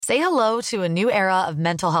Say hello to a new era of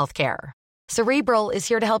mental health care. Cerebral is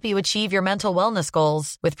here to help you achieve your mental wellness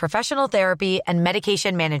goals with professional therapy and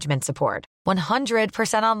medication management support.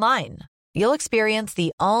 100% online. You'll experience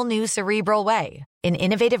the all-new Cerebral Way, an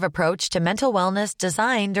innovative approach to mental wellness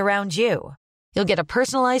designed around you. You'll get a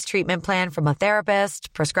personalized treatment plan from a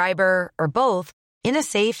therapist, prescriber, or both in a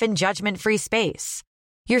safe and judgment-free space.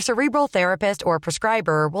 Your Cerebral therapist or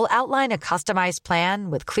prescriber will outline a customized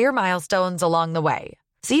plan with clear milestones along the way,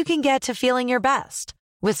 so you can get to feeling your best.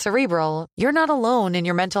 With Cerebral, you're not alone in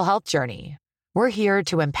your mental health journey. We're here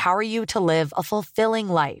to empower you to live a fulfilling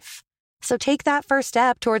life. So take that first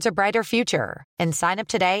step towards a brighter future and sign up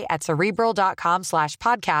today at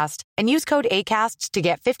Cerebral.com/podcast and use code ACAST to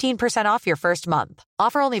get 15% off your first month.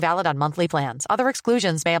 Offer only valid on monthly plans. Other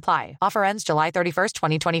exclusions may apply. Offer ends July 31st,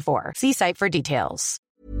 2024. See site for details.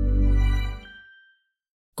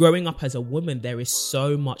 Growing up as a woman, there is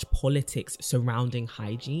so much politics surrounding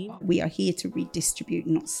hygiene. We are here to redistribute,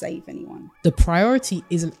 not save anyone. The priority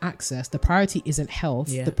isn't access. The priority isn't health.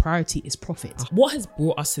 Yeah. The priority is profit. What has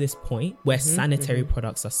brought us to this point where sanitary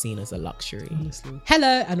products are seen as a luxury? Honestly. Hello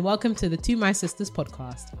and welcome to the To My Sisters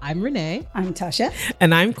podcast. I'm Renee. I'm Tasha.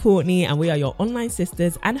 And I'm Courtney, and we are your online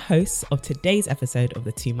sisters and hosts of today's episode of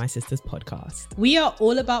the To My Sisters podcast. We are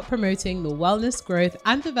all about promoting the wellness, growth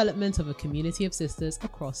and development of a community of sisters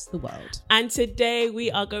across the world. And today we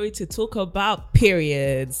are going to talk about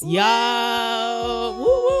periods. Yo! Woo,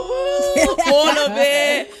 woo, woo. All of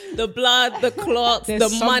it. The blood, the clots, There's the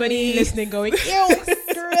somebody money. listening going, ew,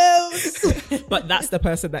 gross. But that's the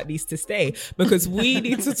person that needs to stay, because we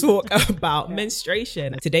need to talk about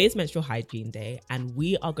menstruation. Today is Menstrual Hygiene Day, and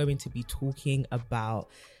we are going to be talking about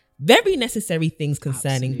very necessary things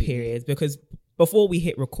concerning periods, because before we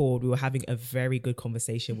hit record, we were having a very good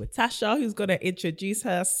conversation with Tasha, who's going to introduce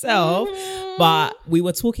herself. But we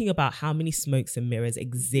were talking about how many smokes and mirrors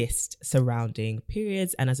exist surrounding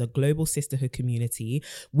periods. And as a global sisterhood community,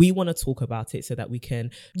 we want to talk about it so that we can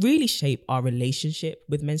really shape our relationship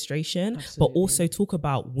with menstruation, but also talk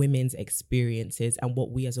about women's experiences and what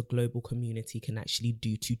we as a global community can actually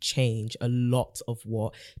do to change a lot of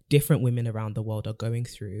what different women around the world are going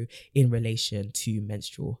through in relation to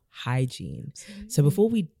menstrual hygiene. So before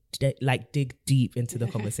we dig deep into the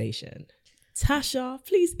conversation, Tasha,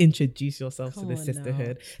 please introduce yourself to the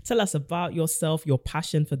sisterhood. Now. Tell us about yourself, your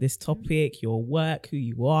passion for this topic, your work, who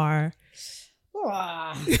you are.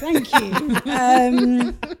 Oh, thank you.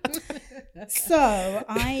 So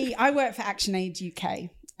I work for ActionAid UK,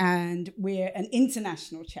 and we're an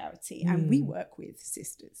international charity, and we work with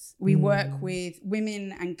sisters. We work with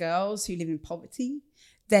women and girls who live in poverty.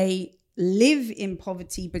 They live in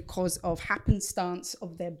poverty because of happenstance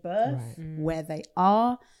of their birth, where they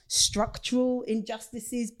are, structural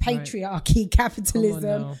injustices, patriarchy,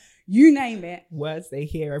 capitalism, you name it. Words they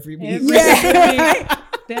hear every week. Yeah.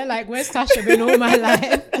 They're like, where's Tasha been all my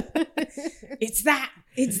life? It's that,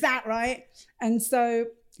 right? And so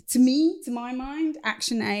to my mind,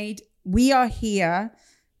 ActionAid, we are here,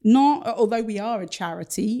 although we are a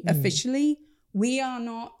charity officially, we are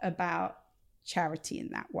not about charity in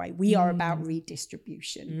that way. We are about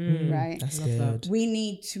redistribution, right? That's good. We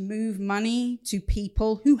need to move money to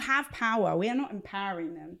people who have power. We are not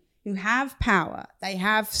empowering them. Who have power. They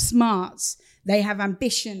have smarts. They have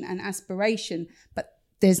ambition and aspiration, but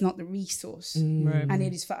there's not the resource. And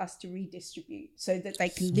it is for us to redistribute so that they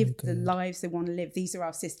can live the lives they want to live. These are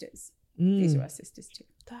our sisters. These are our sisters too.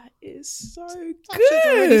 That is so Tasha's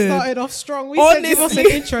already good. started off strong. We said give us an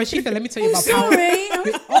intro. She said, let me tell you about power.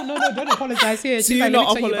 Oh, no, don't apologize here. She's like, let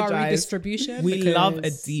me tell you about redistribution. We love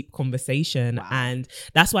a deep conversation. And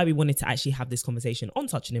that's why we wanted to actually have this conversation on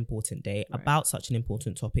such an important day about such an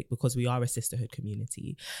important topic, because we are a sisterhood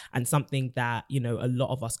community. And something that, a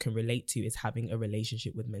lot of us can relate to is having a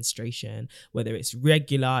relationship with menstruation, whether it's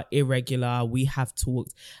regular, irregular. We have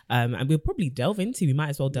talked, and we'll probably we might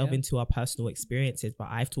as well delve into our personal experiences, but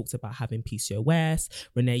I've talked about having PCOS.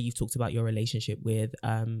 Renee, you've talked about your relationship with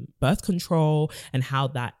birth control and how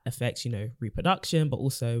that affects, reproduction, but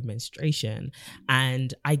also menstruation.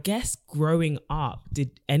 And I guess growing up,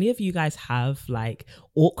 did any of you guys have like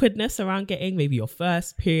awkwardness around getting maybe your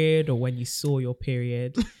first period, or when you saw your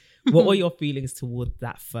period? What were your feelings towards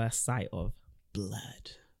that first sight of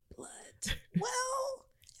blood? Well,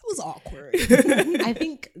 it was awkward. I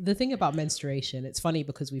think the thing about menstruation, it's funny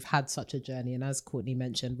because we've had such a journey, and as Courtney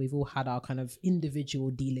mentioned, we've all had our kind of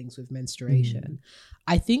individual dealings with menstruation.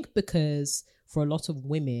 I think because for a lot of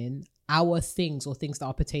women, our things, or things that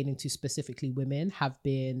are pertaining to specifically women, have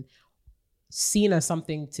been seen as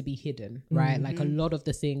something to be hidden, right? Like a lot of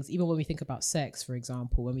the things, even when we think about sex, for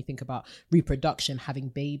example, when we think about reproduction, having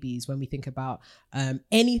babies, when we think about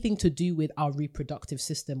anything to do with our reproductive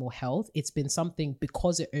system or health, it's been something,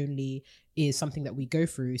 because it only is something that we go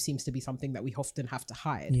through, seems to be something that we often have to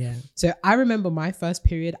hide. Yeah. So I remember my first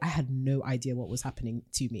period, I had no idea what was happening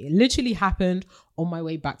to me. It literally happened on my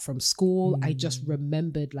way back from school. I just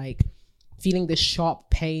remembered like feeling this sharp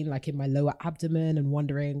pain like in my lower abdomen and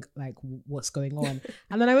wondering like what's going on.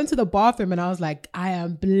 And then I went to the bathroom and I was like, I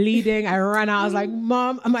am bleeding. I ran out. I was like,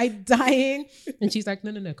 Mom, am I dying? And she's like,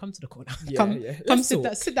 no, come to the corner. Come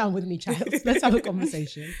sit down with me, child. Let's have a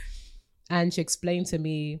conversation. And she explained to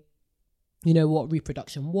me, you know, what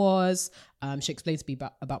reproduction was. She explained to me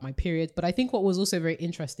about my period. But I think what was also very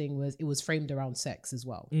interesting was it was framed around sex as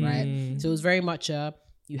well, right? So it was very much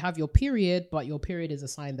you have your period, but your period is a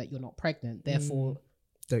sign that you're not pregnant. Therefore,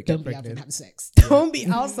 don't be having sex. Don't be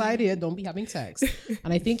outside here. Don't be having sex.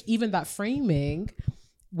 And I think even that framing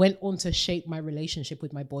went on to shape my relationship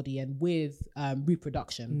with my body and with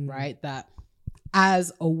reproduction, right? That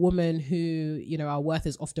as a woman who, you know, our worth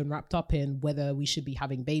is often wrapped up in whether we should be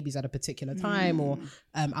having babies at a particular time or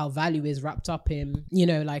our value is wrapped up in, you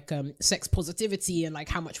know, like sex positivity and like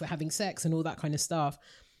how much we're having sex and all that kind of stuff.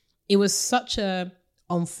 It was such a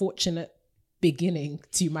unfortunate beginning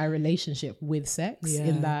to my relationship with sex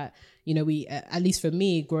in that, you know, we, at least for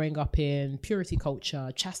me, growing up in purity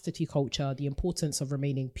culture, chastity culture, the importance of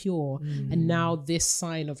remaining pure. And now this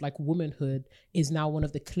sign of like womanhood is now one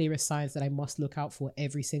of the clearest signs that I must look out for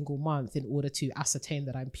every single month in order to ascertain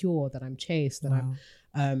that I'm pure, that I'm chaste, that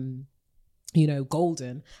I'm, you know,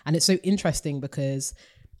 golden. And it's so interesting because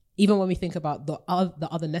even when we think about the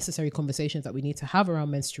other necessary conversations that we need to have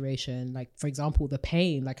around menstruation, like for example, the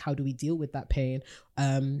pain, like how do we deal with that pain,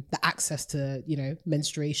 the access to, you know,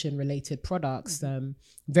 menstruation related products,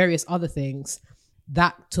 various other things,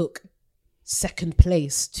 that took second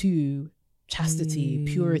place to chastity,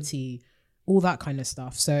 purity, all that kind of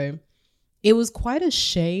stuff. So it was quite a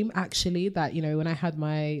shame actually that, you know, when I had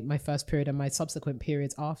my first period and my subsequent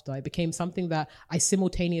periods after, it became something that I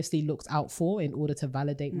simultaneously looked out for in order to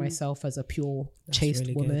validate myself as a pure, chaste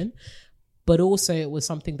really woman. Good. But also it was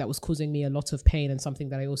something that was causing me a lot of pain and something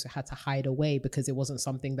that I also had to hide away because it wasn't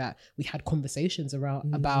something that we had conversations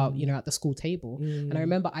about, you know, at the school table. And I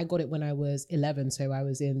remember I got it when I was 11. So I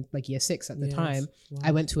was in like year 6 at the time. Wow.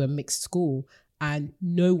 I went to a mixed school. And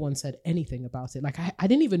no one said anything about it. Like I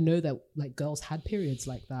didn't even know that like girls had periods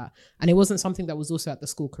like that. And it wasn't something that was also at the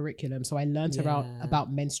school curriculum. So I learned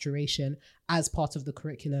about menstruation as part of the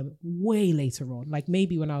curriculum way later on, like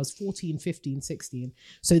maybe when I was 14, 15, 16.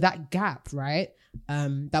 So that gap, right,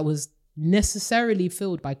 that was necessarily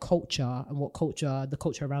filled by culture and what the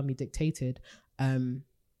culture around me dictated,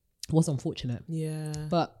 was unfortunate.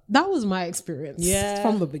 But that was my experience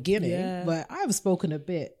from the beginning. But I have spoken a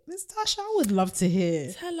bit. Miss Tasha, I would love to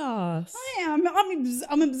hear. Tell us.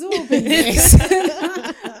 I'm absorbing this.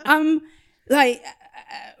 Like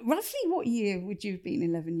roughly what year would you have been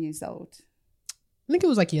 11 years old? I think it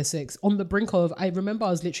was like year 6, on the brink of, I remember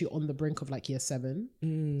I was literally on the brink of like year 7.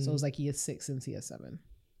 So it was like year 6 into year 7.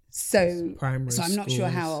 So primary I'm not sure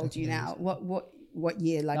how school, old you now. What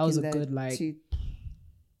year? Like that was a good like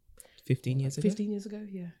 15 years ago. 15 years ago,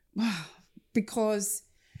 yeah. Wow. Because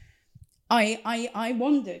I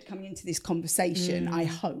wondered coming into this conversation, I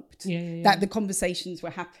hoped that the conversations were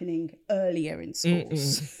happening earlier in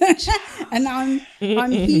schools. And I'm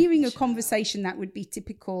hearing a conversation that would be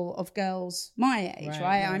typical of girls my age,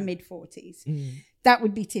 right? I'm mid-40s. That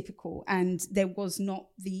would be typical. And there was not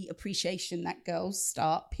the appreciation that girls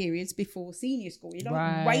start periods before senior school. You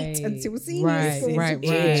don't wait until senior school to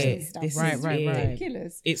teach stuff. This is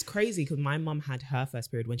ridiculous. It's crazy because my mum had her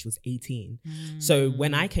first period when she was 18. So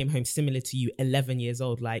when I came home, similar to you, 11 years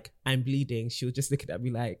old, like I'm bleeding, she was just looking at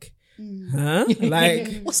me like, huh?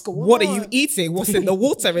 Like, what are you eating? What's in the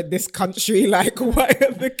water in this country? Like, why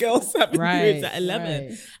are the girls having periods at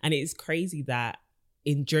 11? And it's crazy that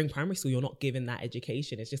during primary school, you're not given that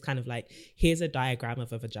education. It's just kind of like, here's a diagram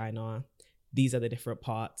of a vagina. These are the different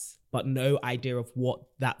parts, but no idea of what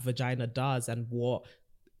that vagina does and what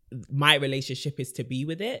my relationship is to be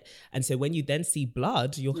with it. And so when you then see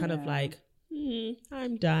blood, you're kind of like,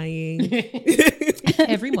 I'm dying.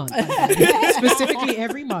 Every month. I'm dying. Specifically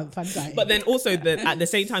every month I'm dying. But then also at the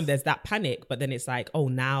same time, there's that panic, but then it's like, oh,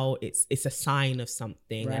 now it's a sign of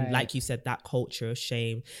something. And like you said, that culture of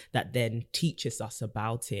shame that then teaches us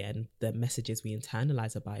about it and the messages we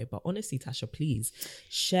internalize about it. But honestly, Tasha, please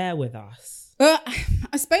share with us. Well,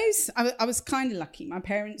 I suppose I was kind of lucky. My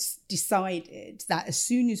parents decided that as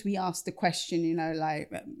soon as we asked the question, you know,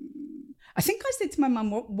 like, I think I said to my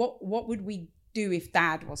mum, what would we do if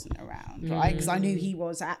dad wasn't around, right? Because I knew he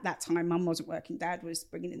was at that time. Mum wasn't working, dad was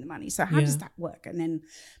bringing in the money. So how does that work? And then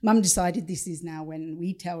mum decided this is now when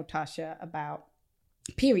we tell Tasha about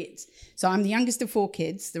periods. So I'm the youngest of 4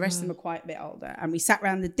 kids. The rest of them are quite a bit older. And we sat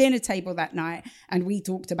around the dinner table that night and we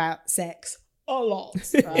talked about sex a lot,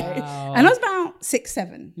 right? Wow. And I was about 6,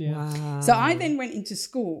 7. Yeah. Wow. So I then went into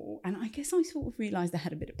school and I guess I sort of realised I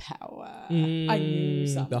had a bit of power. I knew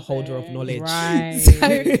something. The holder of knowledge. Right.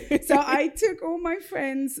 So I took all my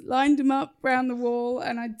friends, lined them up around the wall,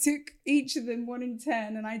 and I took each of them 1 in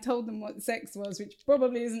 10 and I told them what sex was, which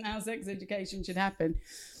probably isn't how sex education should happen.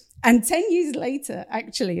 And 10 years later,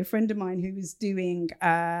 actually, a friend of mine who was doing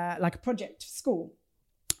like a project for school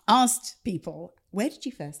asked people, where did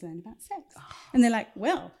you first learn about sex? And they're like,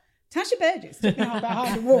 well, Tasha Burgess took me about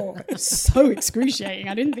how to walk. It was so excruciating.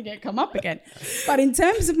 I didn't think it'd come up again. But in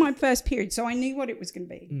terms of my first period, so I knew what it was going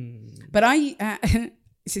to be. But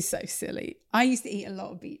this is so silly. I used to eat a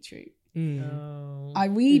lot of beetroot. I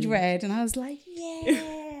weed read and I was like,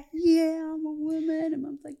 yeah, I'm a woman. And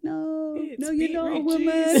Mum's like, no, you're not a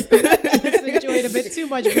woman. Just enjoyed a bit too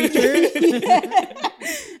much beetroot.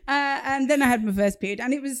 And then I had my first period,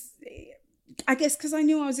 and it was, I guess, because I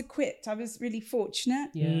knew I was equipped. I was really fortunate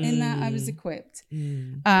in that I was equipped.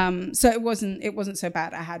 So it wasn't so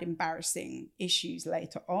bad. I had embarrassing issues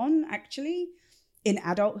later on, actually. In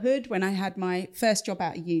adulthood, when I had my first job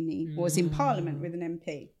out of uni, was in Parliament with an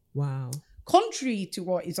MP. Wow. Contrary to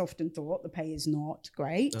what is often thought, the pay is not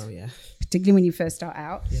great. Oh, yeah. Particularly when you first start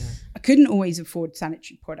out. Yeah. I couldn't always afford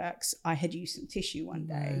sanitary products. I had used some tissue one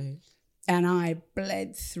day and I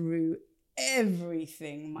bled through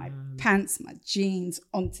everything, my pants, my jeans,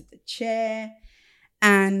 onto the chair.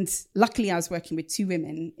 And luckily I was working with 2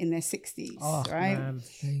 women in their 60s, right? Man,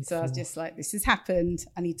 so I was just like, this has happened.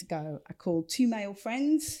 I need to go. I called 2 male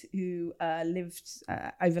friends who lived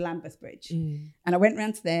over Lambeth Bridge. And I went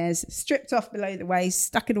round to theirs, stripped off below the waist,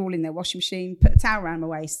 stuck it all in their washing machine, put a towel around my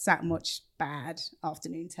waist, sat and watched bad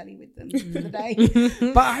afternoon telly with them for the day.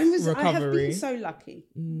 But I have been so lucky.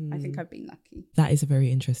 I think I've been lucky. That is a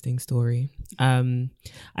very interesting story.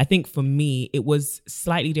 I think for me, it was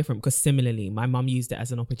slightly different because similarly, my mum used it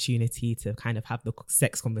as an opportunity to kind of have the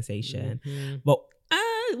sex conversation. But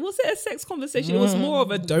was it a sex conversation? It was more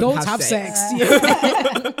of a don't have sex.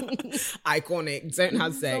 Iconic, don't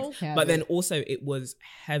have sex. But then also it was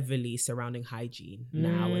heavily surrounding hygiene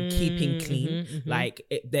now and keeping clean. Like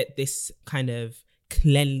that this kind of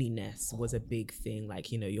cleanliness was a big thing.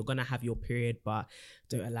 Like, you know, you're gonna have your period, but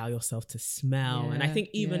don't allow yourself to smell. And I think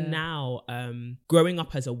even now, growing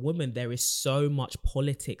up as a woman, there is so much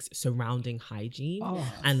politics surrounding hygiene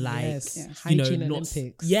and like hygiene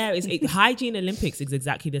Olympics. Hygiene Olympics is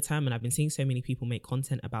exactly the term, and I've been seeing so many people make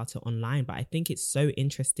content about it online. But I think it's so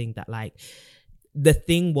interesting that like the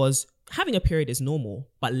thing was having a period is normal,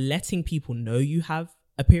 but letting people know you have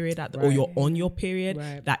a period or you're on your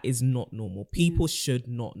period, that is not normal. People should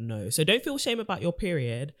not know. So don't feel shame about your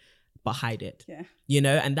period, but hide it. You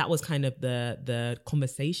know, and that was kind of the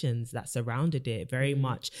conversations that surrounded it very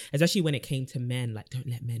much, especially when it came to men, like don't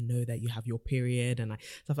let men know that you have your period and like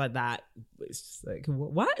stuff like that. It's just like,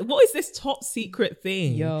 what is this top secret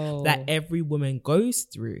thing that every woman goes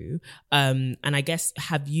through? And I guess,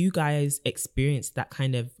 have you guys experienced that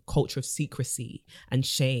kind of culture of secrecy and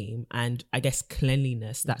shame and I guess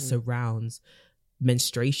cleanliness that surrounds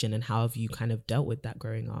menstruation, and how have you kind of dealt with that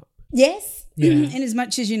growing up? Yes, in as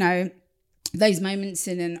much as, you know, those moments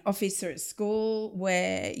in an office or at school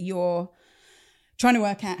where you're trying to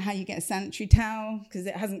work out how you get a sanitary towel because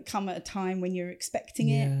it hasn't come at a time when you're expecting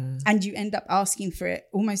it, and you end up asking for it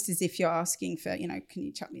almost as if you're asking for, you know, can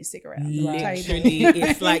you chuck me a cigarette on the table?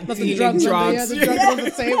 It's like the drugs on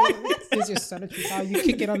the table. Here's your sanitary towel. You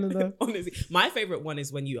kick it under the... Honestly, my favorite one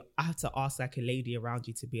is when you have to ask like a lady around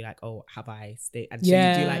you to be like, oh, have I stayed? And so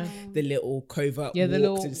you do like the little covert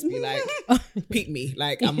walk to just be like, peek me,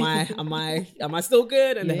 like, am I still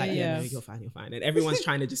good? And they're like, no, you're fine. And everyone's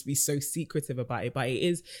trying to just be so secretive about it. But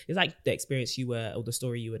it's like the experience or the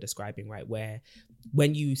story you were describing, right? Where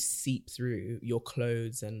when you seep through your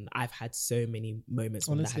clothes, and I've had so many moments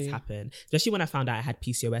when that has happened, especially when I found out I had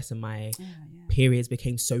PCOS and my periods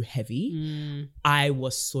became so heavy. I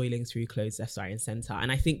was soiling through clothes left, right, and center.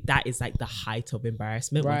 And I think that is like the height of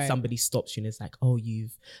embarrassment when somebody stops you and is like, oh,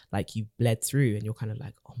 you've bled through, and you're kind of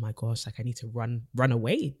like, oh my gosh, like I need to run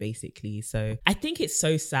away, basically. So I think it's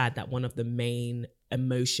so sad that one of the main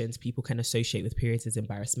emotions people can associate with periods is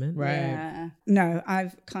embarrassment. No,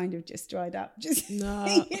 I've kind of just dried up just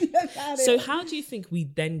thinking about it. So how do you think we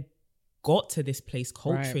then got to this place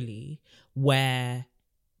culturally where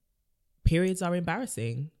periods are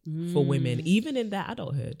embarrassing for women, even in their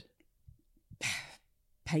adulthood.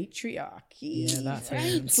 Patriarchy. Yeah, that's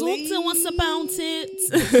frankly. Talk to us about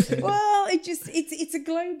it. Well,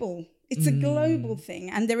 it's a global thing,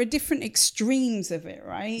 and there are different extremes of it,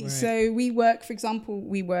 right? So for example,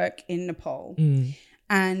 we work in Nepal,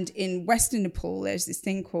 and in Western Nepal, there's this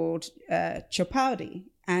thing called chapadi,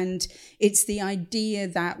 and it's the idea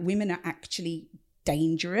that women are actually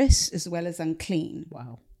dangerous as well as unclean.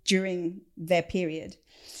 Wow. During their period.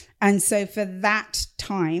 And so for that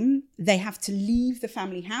time, they have to leave the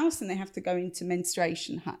family house and they have to go into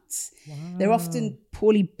menstruation huts. Wow. They're often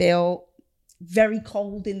poorly built, very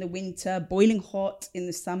cold in the winter, boiling hot in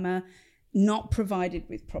the summer, not provided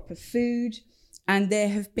with proper food. And there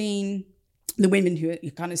have been the women who are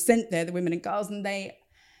kind of sent there, the women and girls, and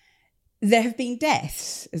there have been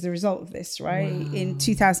deaths as a result of this, right? Wow. In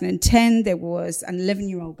 2010, there was an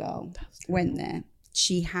 11-year-old girl went there.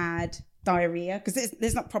 She had diarrhea because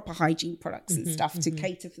there's not proper hygiene products and stuff to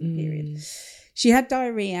cater for the period. She had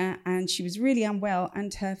diarrhea and she was really unwell,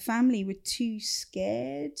 and her family were too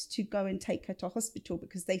scared to go and take her to hospital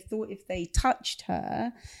because they thought if they touched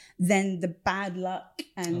her, then the bad luck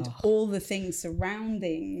and all the things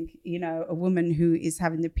surrounding, a woman who is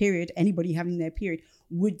having the period, anybody having their period,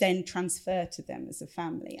 would then transfer to them as a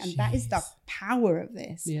family. And that is the power of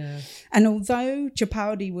this. Yeah. And although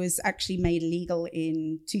chapadi was actually made legal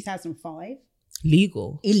in 2005.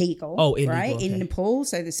 Illegal? Oh, illegal. Right? Okay. In Nepal.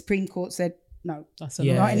 So the Supreme Court said, no, not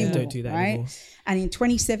anymore. Don't do that anymore. And in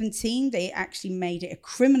 2017, they actually made it a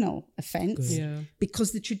criminal offense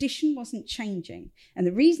because the tradition wasn't changing. And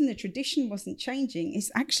the reason the tradition wasn't changing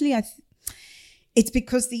is actually, it's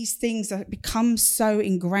because these things have become so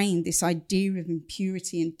ingrained, this idea of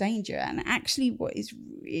impurity and danger. And actually what is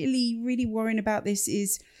really, really worrying about this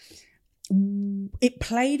is it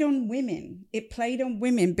played on women. It played on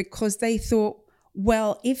women because they thought,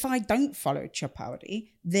 well, if I don't follow chapadi,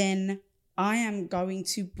 then I am going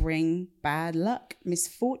to bring bad luck,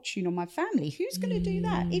 misfortune on my family. Who's going to do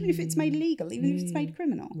that? Even if it's made legal, even if it's made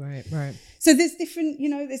criminal. Right. So there's different,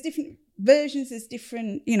 there's different versions, there's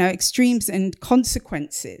different, extremes and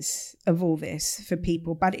consequences of all this for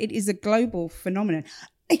people. But it is a global phenomenon.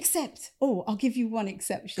 Except, I'll give you one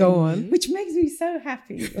exception. Go on. Which makes me so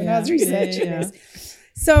happy when I was researching this.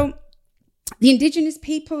 So the indigenous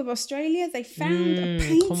people of Australia, they found a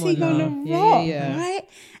painting on a rock, right?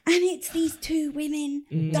 And it's these two women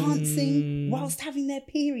dancing whilst having their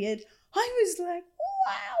period. I was like,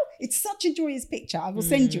 wow, it's such a joyous picture. I will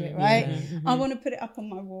send you it, right? Yeah. I want to put it up on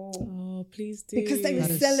my wall. Oh, please do. Because they were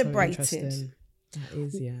celebrated. So that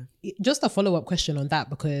is, Just a follow-up question on that,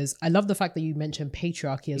 because I love the fact that you mentioned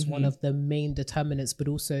patriarchy as one of the main determinants, but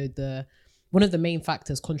also one of the main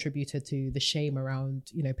factors contributed to the shame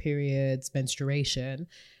around, periods, menstruation,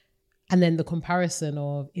 and then the comparison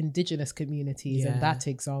of indigenous communities and that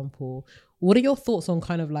example. What are your thoughts on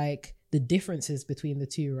kind of like the differences between the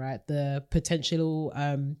two, right? The potential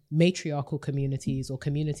matriarchal communities or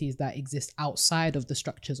communities that exist outside of the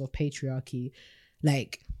structures of patriarchy.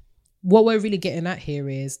 Like, what we're really getting at here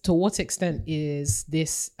is, to what extent is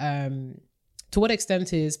this... to what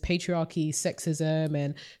extent is patriarchy, sexism,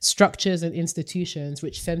 and structures and institutions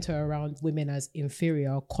which center around women as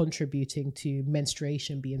inferior contributing to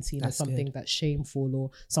menstruation being seen as something that's shameful or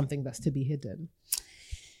something that's to be hidden?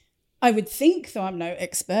 I would think, though I'm no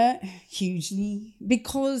expert, hugely,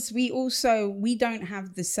 because we don't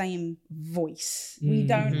have the same voice. We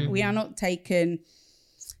are not taken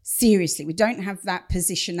seriously. We don't have that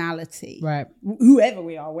positionality, right? Whoever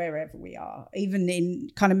we are, wherever we are, even in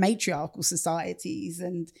kind of matriarchal societies.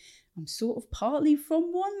 And I'm sort of partly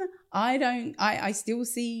from one. I still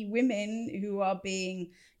see women who are being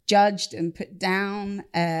judged and put down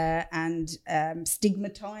and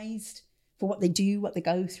stigmatized for what they do, what they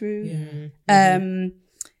go through.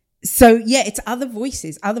 So it's other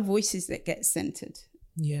voices that get centered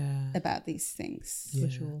about these things. For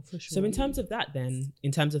sure. So in terms of that then,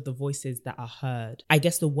 in terms of the voices that are heard, I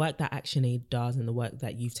guess the work that ActionAid does and the work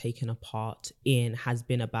that you've taken a part in has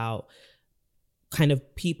been about kind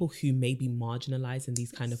of people who may be marginalized in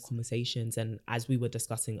these kind of conversations, and as we were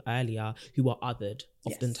discussing earlier, who are othered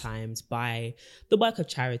oftentimes by the work of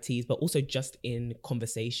charities, but also just in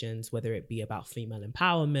conversations, whether it be about female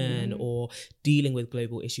empowerment or dealing with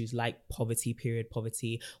global issues like period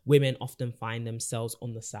poverty. Women often find themselves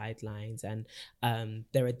on the sidelines, and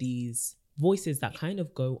there are these voices that kind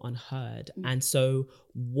of go unheard. And so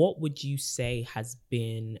what would you say has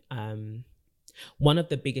been one of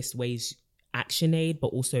the biggest ways ActionAid, but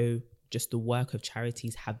also just the work of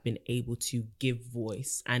charities have been able to give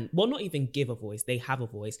voice and, well, not even give a voice, they have a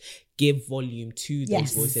voice, give volume to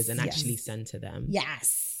those voices and actually center them.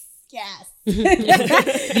 Yes.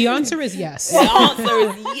 The answer is yes. The answer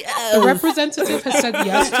is yes. The representative has said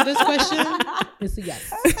yes to this question. It's a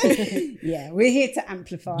yes. Yeah, we're here to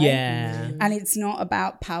amplify. Yeah. And it's not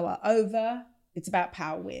about power over, it's about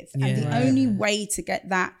power with. And the only way to get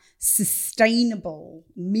that sustainable,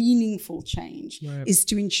 meaningful change is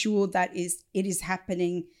to ensure that it is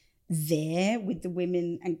happening there with the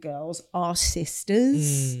women and girls, our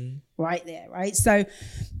sisters, right there, right? So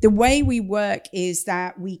the way we work is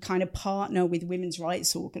that we kind of partner with women's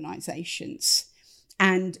rights organizations,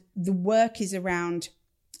 and the work is around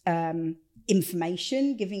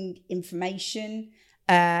information, giving information,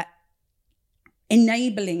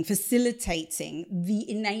 enabling, facilitating the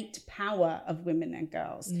innate power of women and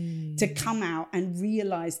girls to come out and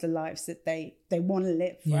realize the lives that they want to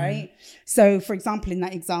live, right? So, for example, in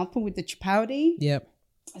that example with the Chapaldi,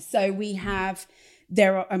 so we have,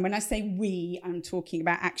 and when I say we, I'm talking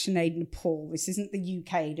about ActionAid Nepal. This isn't the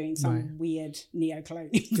UK doing some weird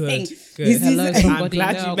neo-colonial thing. Good. Hello, I'm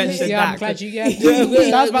glad you mentioned that. I'm glad you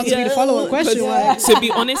that was about to be the follow-up question. To be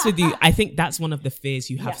honest with you, I think that's one of the fears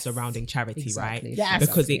you have surrounding charity, Exactly. right? Yes.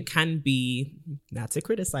 Because it can be, not to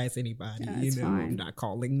criticize anybody, I'm not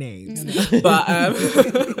calling names, but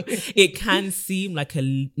it can seem like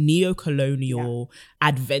a neo-colonial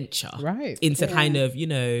adventure into kind of,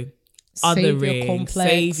 othering,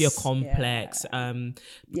 savior complex,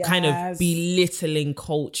 kind of belittling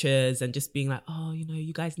cultures and just being like, oh,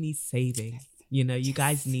 you guys need saving. You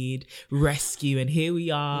guys need rescue, and here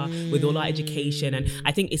we are with all our education. And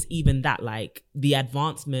I think it's even that, like, the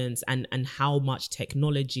advancements and how much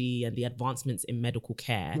technology and the advancements in medical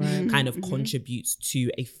care kind of contributes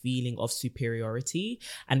to a feeling of superiority,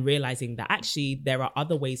 and realizing that actually there are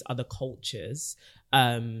other ways other cultures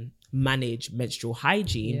manage menstrual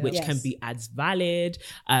hygiene, which can be as valid.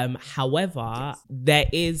 However, there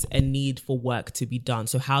is a need for work to be done.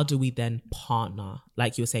 So how do we then partner?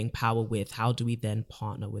 Like you're saying, power with, how do we then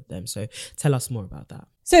partner with them? So tell us more about that.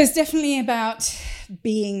 So it's definitely about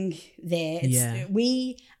being there.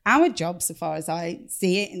 Our job, so far as I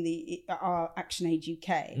see it in our ActionAid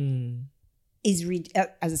UK, is,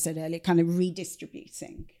 as I said earlier, kind of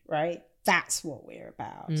redistributing, right? That's what we're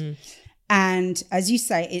about. And as you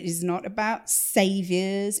say, it is not about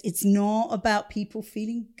saviors. It's not about people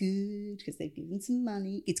feeling good because they've given some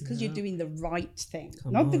money. It's because you're doing the right thing.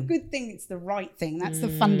 Not the good thing, it's the right thing. That's the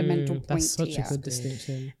fundamental point. That's such here. a good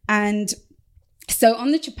distinction. And so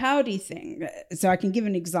on the Chapaldi thing, so I can give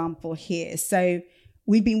an example here. So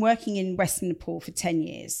we've been working in Western Nepal for 10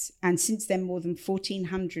 years. And since then, more than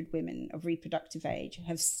 1,400 women of reproductive age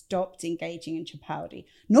have stopped engaging in Chapaldi.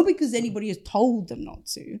 Not because anybody has told them not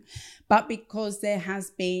to, but because there has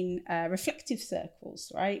been reflective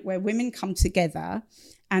circles, right? Where women come together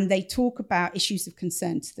and they talk about issues of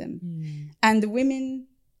concern to them. And the women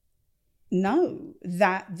know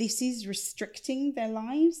that this is restricting their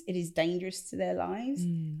lives. It is dangerous to their lives.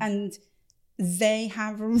 And they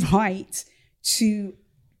have a right to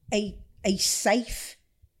a safe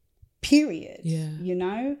period,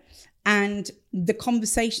 and the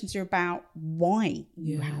conversations are about why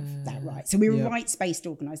you have that right. So we're a rights-based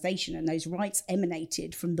organisation, and those rights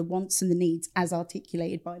emanated from the wants and the needs as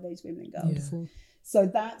articulated by those women and girls. Beautiful. So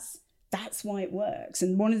that's why it works.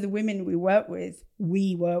 And one of the women we work with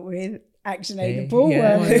ActionAid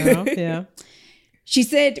Nepal. She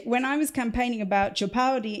said, when I was campaigning about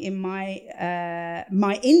Chapaldi in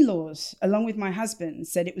my in-laws, along with my husband,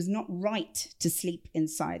 said it was not right to sleep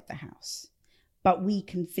inside the house. But we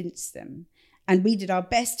convinced them. And we did our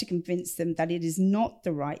best to convince them that it is not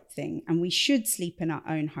the right thing and we should sleep in our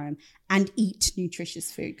own home and eat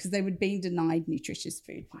nutritious food, because they were being denied nutritious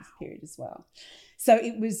food for this period as well. So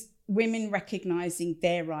it was women recognizing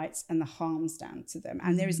their rights and the harms down to them.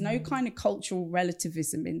 And there is no kind of cultural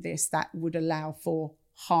relativism in this that would allow for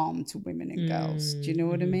harm to women and girls. Do you know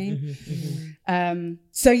what I mean?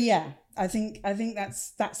 So yeah, I think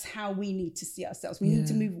that's how we need to see ourselves. We need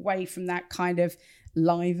to move away from that kind of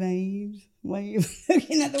Live Aid way of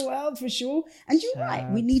looking at the world, for sure. And you're right,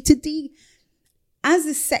 we need to as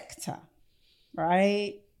a sector,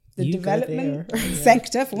 right? The development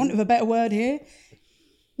sector, for want of a better word here,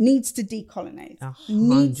 needs to decolonize,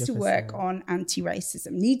 needs to work on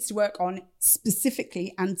anti-racism, needs to work on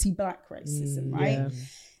specifically anti-Black racism, right?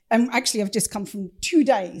 Actually, I've just come from 2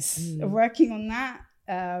 days of working on that.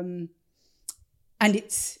 And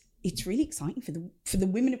it's really exciting for the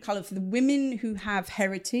women of colour, for the women who have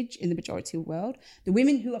heritage in the majority of the world, the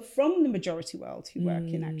women who are from the majority world who work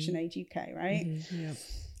in ActionAid UK, right?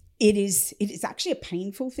 it is actually a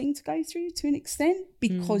painful thing to go through to an extent,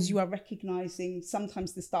 because you are recognizing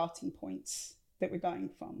sometimes the starting points that we're going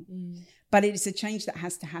from. But it is a change that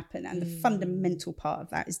has to happen. And the fundamental part of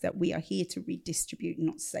that is that we are here to redistribute,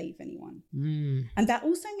 not save anyone. And that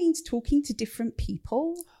also means talking to different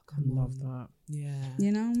people. I love that. Yeah.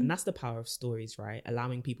 You know? And that's the power of stories, right?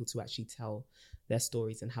 Allowing people to actually tell their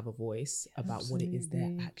stories and have a voice about what it is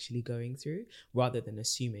they're actually going through, rather than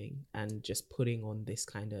assuming and just putting on this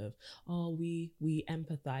kind of, oh, we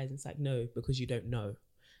empathize. And it's like, no, because you don't know.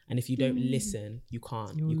 And if you don't listen, you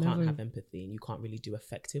can't have empathy, and you can't really do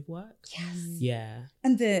effective work. Yes. Yeah.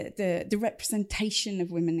 And the representation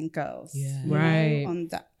of women and girls. Yeah. Right. On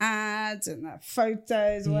the ads and the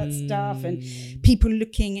photos, all that stuff, and people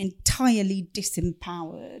looking entirely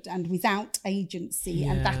disempowered and without agency.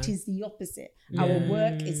 Yeah. And that is the opposite. Our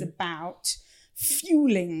work is about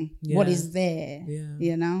fueling what is there,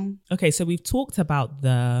 you know? Okay, so we've talked about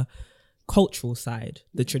the cultural side,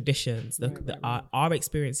 the traditions, our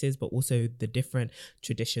experiences, but also the different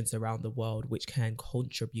traditions around the world which can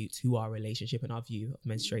contribute to our relationship and our view of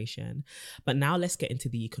menstruation. But now let's get into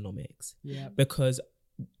the economics, because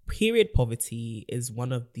period poverty is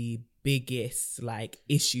one of the biggest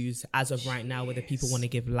issues as of right now, whether people want to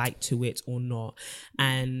give light to it or not.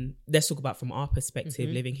 And let's talk about from our perspective,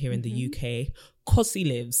 living here in the UK,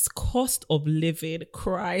 cost of living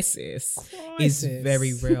crisis is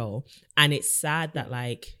very real. And it's sad that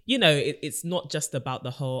it's not just about the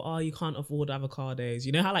whole, oh, you can't afford avocados.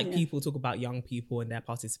 You know how people talk about young people and their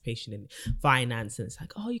participation in finance, and it's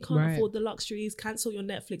like, oh, you can't afford the luxuries, cancel your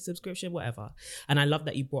Netflix subscription, whatever. And I love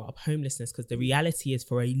that you brought up homelessness, because the reality is,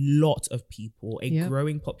 for a lot of people, a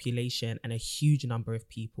growing population and a huge number of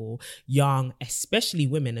people, young, especially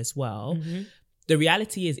women as well, the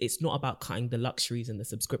reality is it's not about cutting the luxuries and the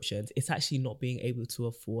subscriptions. It's actually not being able to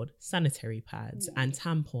afford sanitary pads and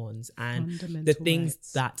tampons and the things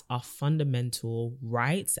that are fundamental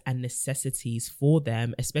rights and necessities for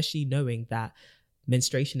them, especially knowing that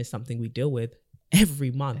menstruation is something we deal with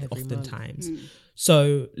every month, oftentimes.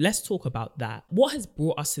 So let's talk about that. What has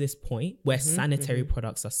brought us to this point where sanitary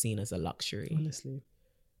products are seen as a luxury? Honestly.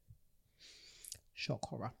 Shock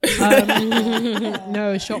horror.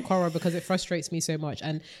 No, shock horror, because it frustrates me so much.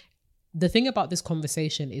 And the thing about this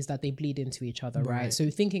conversation is that they bleed into each other, right?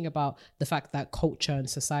 So thinking about the fact that culture and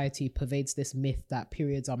society pervades this myth that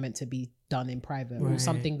periods are meant to be done in private, or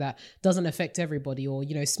something that doesn't affect everybody, or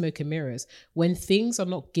smoke and mirrors. When things are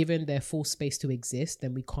not given their full space to exist,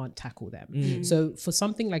 then we can't tackle them. So for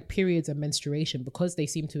something like periods and menstruation, because they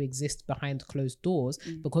seem to exist behind closed doors,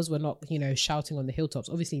 because we're not shouting on the hilltops,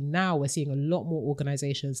 obviously now we're seeing a lot more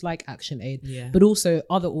organizations like ActionAid, but also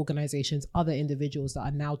other organizations, other individuals that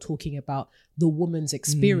are now talking about the woman's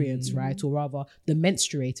experience, right? Or rather the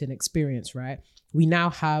menstruating experience, right? We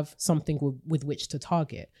now have something with which to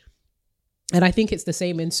target. And I think it's the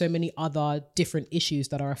same in so many other different issues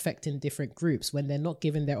that are affecting different groups. When they're not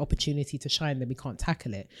given their opportunity to shine, then we can't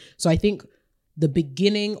tackle it. So I think the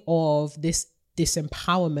beginning of this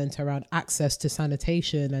empowerment around access to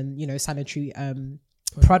sanitation and, sanitary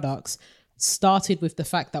products started with the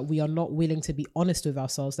fact that we are not willing to be honest with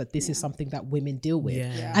ourselves that this is something that women deal with.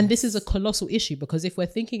 And this is a colossal issue, because if we're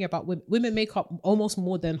thinking about women make up almost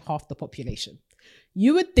more than half the population.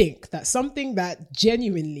 You would think that something that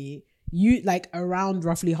genuinely around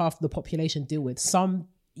roughly half the population deal with some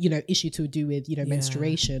issue to do with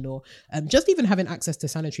menstruation, or just even having access to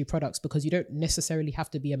sanitary products, because you don't necessarily have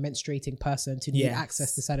to be a menstruating person to need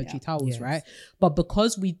access to sanitary towels, right? But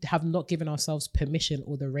because we have not given ourselves permission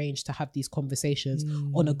or the range to have these conversations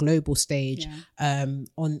on a global stage, on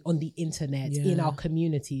the internet, in our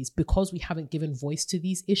communities, because we haven't given voice to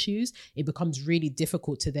these issues, it becomes really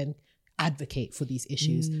difficult to then advocate for these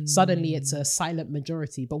issues. Suddenly it's a silent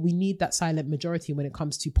majority, but we need that silent majority when it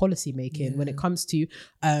comes to policy making, when it comes to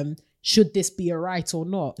should this be a right or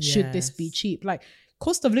not? Should this be cheap?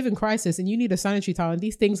 Cost of living crisis, and you need a sanitary towel, and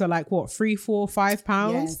these things are £3, £4,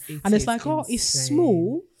 £5, and it's it's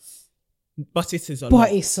small. But it is a lot.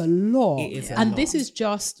 It's a lot. It is and this is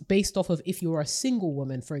just based off of if you're a single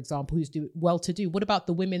woman, for example, who's well-to-do. What about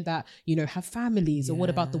the women that, have families? Or what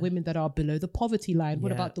about the women that are below the poverty line?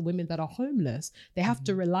 What about the women that are homeless? They have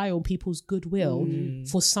to rely on people's goodwill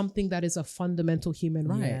for something that is a fundamental human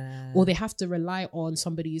right. Or they have to rely on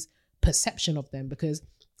somebody's perception of them, because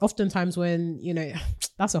oftentimes when,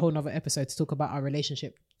 that's a whole nother episode to talk about our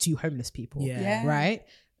relationship to homeless people, right?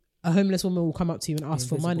 A homeless woman will come up to you and ask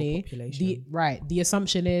for money. The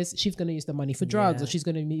assumption is she's going to use the money for drugs, or she's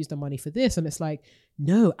going to use the money for this. And it's like,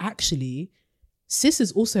 no, actually, sis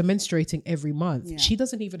is also menstruating every month. Yeah. She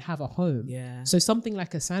doesn't even have a home. Yeah. So something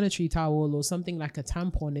like a sanitary towel or something like a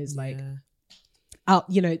tampon is like out,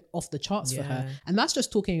 you know, off the charts for her. And that's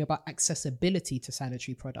just talking about accessibility to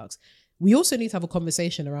sanitary products. We also need to have a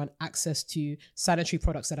conversation around access to sanitary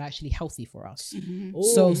products that are actually healthy for us. Ooh,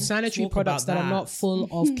 So sanitary products that are not full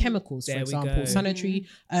of chemicals, for example, sanitary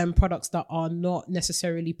products that are not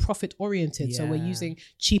necessarily profit oriented. So we're using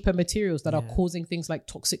cheaper materials that are causing things like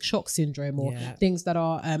toxic shock syndrome or things that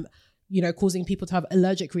are, you know, causing people to have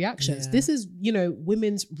allergic reactions. This is, you know,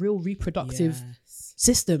 women's real reproductive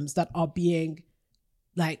systems that are being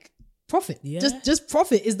like profit. Just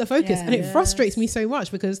profit is the focus. And it frustrates me so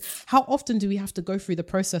much because how often do we have to go through the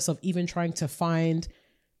process of even trying to find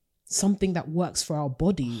something that works for our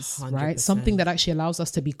bodies, 100%. right? Something that actually allows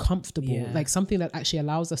us to be comfortable, like something that actually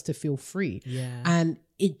allows us to feel free. And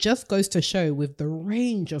it just goes to show with the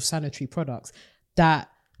range of sanitary products that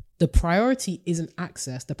the priority isn't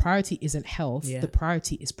access, the priority isn't health, the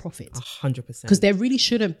priority is profit. 100%. Because there really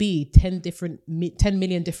shouldn't be 10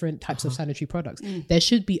 million different types of sanitary products. There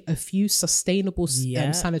should be a few sustainable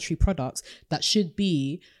sanitary products that should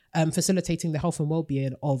be facilitating the health and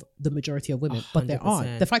well-being of the majority of women, but there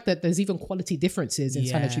aren't. The fact that there's even quality differences in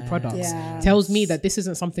sanitary products tells me that this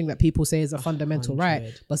isn't something that people say is a fundamental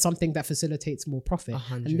right, but something that facilitates more profit.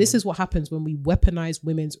 And this is what happens when we weaponize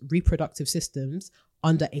women's reproductive systems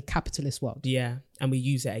under a capitalist world. And we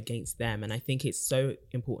use it against them. And I think it's so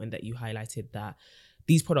important that you highlighted that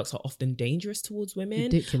these products are often dangerous towards women.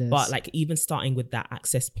 Ridiculous. But like even starting with that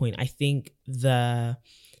access point, I think the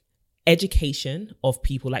education of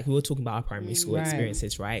people, like we were talking about our primary school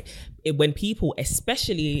experiences, right? When people,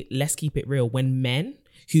 especially, let's keep it real, when men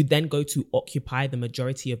who then go to occupy the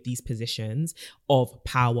majority of these positions of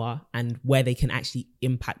power and where they can actually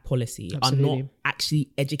impact policy are not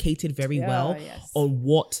actually educated very well on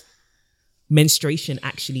what menstruation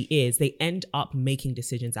actually is, they end up making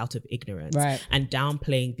decisions out of ignorance and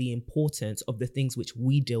downplaying the importance of the things which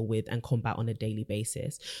we deal with and combat on a daily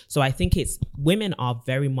basis. So I think women are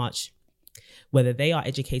very much, whether they are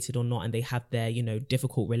educated or not, and they have their, you know,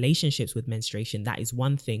 difficult relationships with menstruation, that is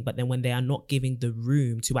one thing. But then when they are not giving the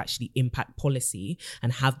room to actually impact policy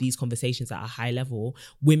and have these conversations at a high level,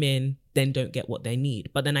 women then don't get what they need.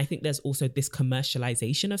 But then I think there's also this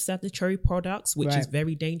commercialization of sanitary products, which is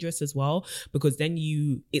very dangerous as well, because then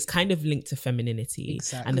it's kind of linked to femininity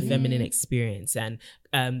and the feminine experience. And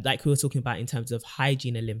like we were talking about in terms of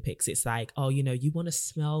hygiene Olympics, it's like, oh, you know, you want to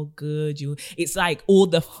smell good. It's like all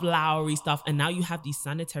the flowery stuff. And now you have these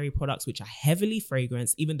sanitary products, which are heavily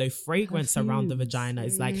fragranced, even though fragrance around the vagina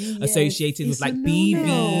is like associated with like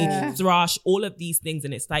BV, thrush, all of these things.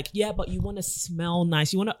 And it's like, yeah, but you want to smell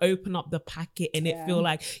nice. You want to open up the packet and it feel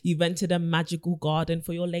like you've entered a magical garden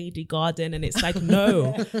for your lady garden. And it's like,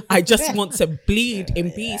 no, I just want to bleed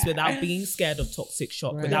in peace without being scared of toxic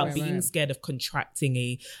shock, without being scared of contracting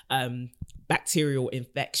a bacterial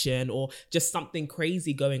infection or just something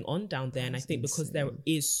crazy going on down there. And I think because there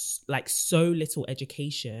is like so little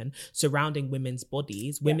education surrounding women's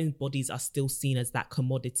bodies are still seen as that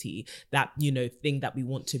commodity, that, you know, thing that we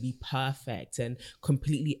want to be perfect and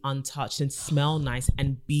completely untouched and smell nice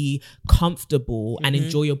and be comfortable and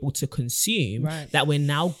enjoyable to consume, that we're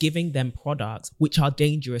now giving them products which are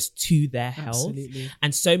dangerous to their health.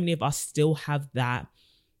 And so many of us still have that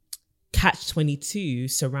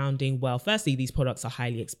catch-22 surrounding, well, firstly, these products are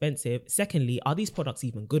highly expensive. Secondly, are these products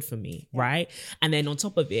even good for me, right? And then on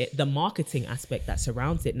top of it, the marketing aspect that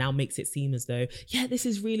surrounds it now makes it seem as though, yeah, this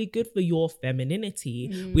is really good for your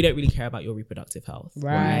femininity. We don't really care about your reproductive health,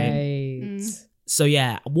 right? So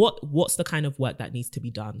yeah, what's the kind of work that needs to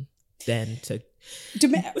be done then to...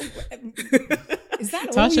 Is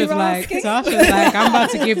that all you're asking? Tasha's like, I'm about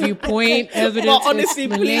to give you point evidence. Well, honestly,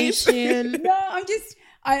 please. No,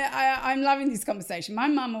 I'm loving this conversation. My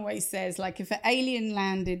mum always says, like, if an alien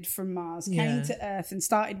landed from Mars, came to Earth and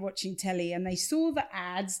started watching telly and they saw the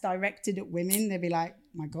ads directed at women, they'd be like,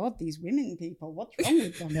 my God, these women people, what's wrong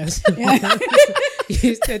with them?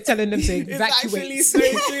 They're telling them to evacuate. It's actually so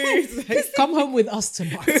true. Come home with us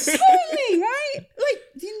tomorrow. Totally, right? Like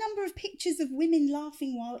the number of pictures of women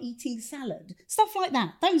laughing while eating salad, stuff like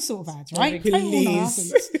that. Those sort of ads, right?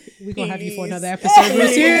 Please. We're going to have you for another episode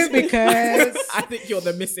with you because... I think you're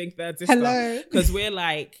the missing third sister. Hello. Because we're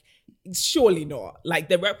like... Surely not. Like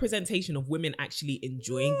the representation of women actually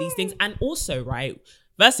enjoying these things. And also, right,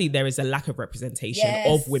 firstly, there is a lack of representation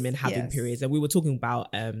of women having periods. And we were talking about,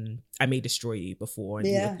 I I May Destroy You before, and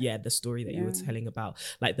the story that you were telling about,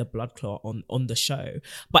 like the blood clot on the show.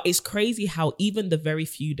 But it's crazy how even the very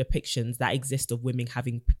few depictions that exist of women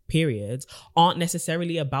having periods aren't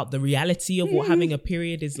necessarily about the reality of what having a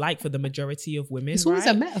period is like for the majority of women. It's always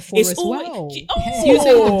a metaphor as well. Oh, you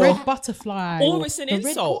say the red butterfly, or it's an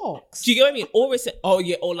insult. Do you get what I mean? Or it's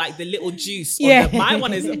or like the little juice. My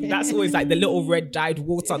one is, that's always like the little red dyed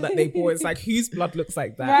water that they pour. It's like, whose blood looks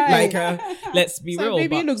like that? Like, let's be real.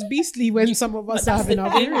 Maybe it looks beastly when some of us are having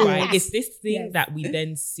our periods. Right? It's this thing that we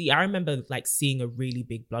then see. I remember like seeing a really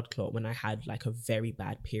big blood clot when I had like a very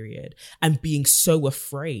bad period and being so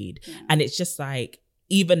afraid. And it's just like,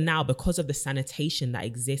 even now, because of the sanitation that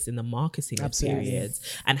exists in the marketing of periods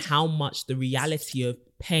and how much the reality of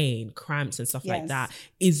pain, cramps and stuff like that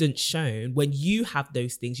isn't shown, when you have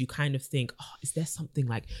those things, you kind of think, oh, is there something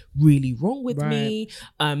like really wrong with me?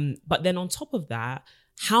 But then on top of that,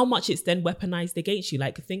 how much it's then weaponized against you.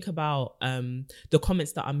 Like, think about the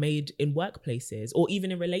comments that are made in workplaces or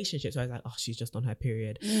even in relationships where it's like, oh, she's just on her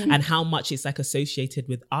period. And how much it's like associated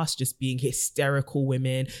with us just being hysterical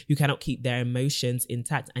women who cannot keep their emotions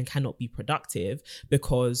intact and cannot be productive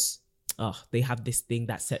because they have this thing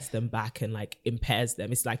that sets them back and like impairs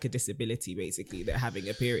them. It's like a disability, basically. They're having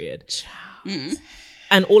a period.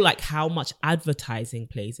 And all like how much advertising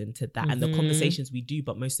plays into that and the conversations we do,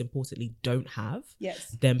 but most importantly don't have,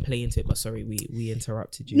 then play into it. But sorry, we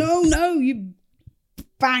interrupted you. No, you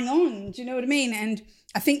bang on. Do you know what I mean? And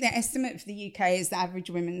I think the estimate for the UK is the average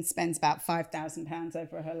woman spends about £5,000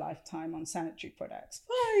 over her lifetime on sanitary products.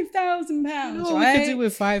 £5,000, right? We could do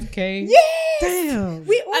with 5k. Yes! Damn.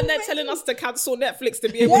 And they're telling us to cancel Netflix to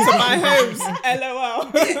be able to buy homes. LOL.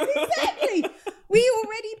 Exactly. We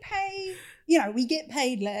already pay... we get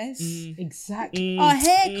paid less. Exactly. Our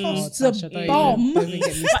hair costs a bomb. But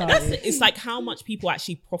it's like how much people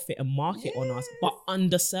actually profit and market on us, but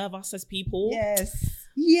underserve us as people. Yes.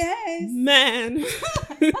 Man.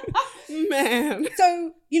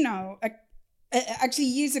 So, actually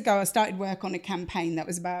years ago, I started work on a campaign that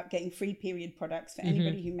was about getting free period products for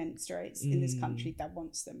anybody who menstruates in this country that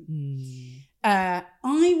wants them. I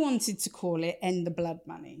wanted to call it End the Blood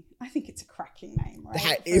Money. I think it's a cracking name, right?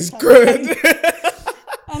 That is good.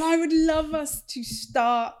 And I would love us to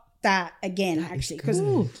start that again, actually, because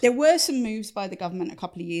there were some moves by the government a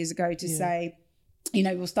couple of years ago to say,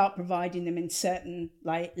 we'll start providing them in certain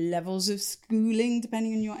like levels of schooling,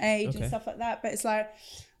 depending on your age and stuff like that. But it's like,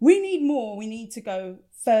 we need more. We need to go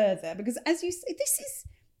further because, as you say, this is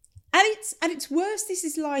at its worst. This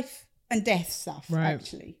is life and death stuff,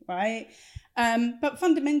 actually, right? But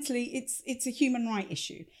fundamentally, it's a human right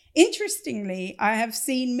issue. Interestingly, I have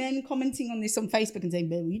seen men commenting on this on Facebook and saying,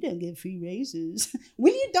 "But we don't get free razors.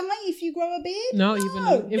 Will you die if you grow a beard?" No,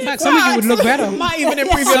 even. In fact, some of you would look better. Might even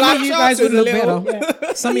improve your Some life. of you guys would look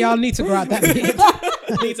better. Some of y'all need to grow out that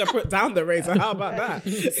beard. Need to put down the razor. How about that? So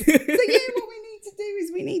what we need to do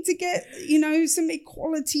is we need to get some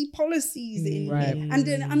equality policies in here, and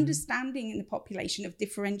an understanding in the population of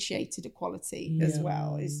differentiated equality as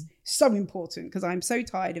well is so important, because I'm so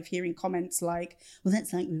tired of hearing comments like, well,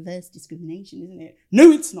 that's like reverse discrimination, isn't it?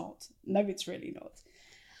 No, it's not. No, it's really not.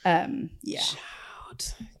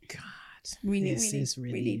 Child. God. We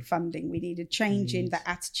need funding. We need a change in the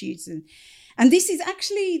attitudes, and this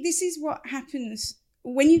is what happens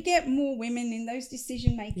when you get more women in those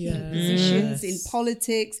decision-making positions in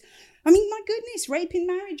politics. I mean, my goodness, rape in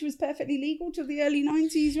marriage was perfectly legal till the early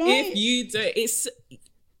 90s, right? If you do,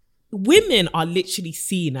 women are literally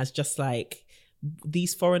seen as just like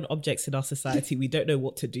these foreign objects in our society. We don't know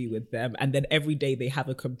what to do with them. And then every day they have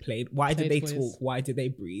a complaint. Why do they talk? Why do they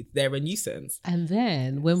breathe? They're a nuisance. And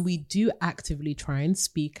then when we do actively try and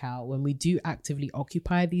speak out, when we do actively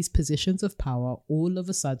occupy these positions of power, all of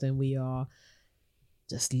a sudden we are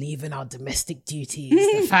just leaving our domestic duties.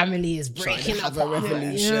 The family is breaking up. A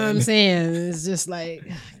revolution. You know what I'm saying? It's just like,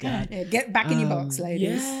 God. Get back in your box,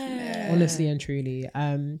 ladies. Honestly and truly.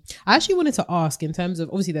 I actually wanted to ask, in terms of,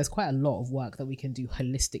 obviously there's quite a lot of work that we can do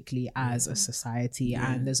holistically as a society,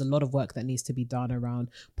 and there's a lot of work that needs to be done around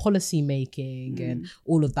policy making and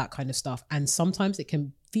all of that kind of stuff. And sometimes it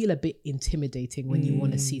can feel a bit intimidating when you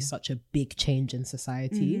want to see such a big change in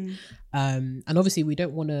society. And obviously we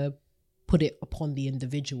don't want to put it upon the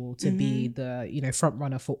individual to be the front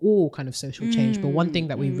runner for all kind of social change, but one thing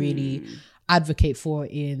that we really advocate for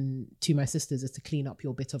to my sisters is to clean up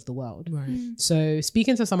your bit of the world. So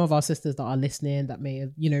speaking to some of our sisters that are listening that may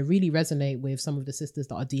have really resonate with some of the sisters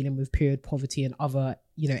that are dealing with period poverty in other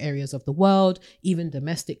areas of the world, even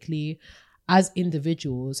domestically, as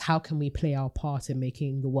individuals, how can we play our part in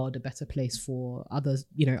making the world a better place for others,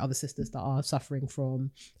 other sisters that are suffering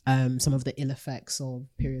from some of the ill effects of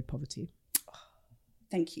period poverty?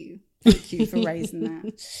 Thank you for raising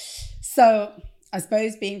that. So I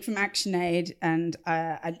suppose being from ActionAid, and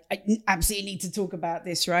I absolutely need to talk about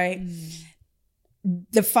this, right?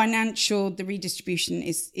 The redistribution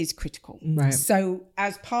is critical. Right. So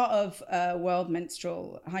as part of World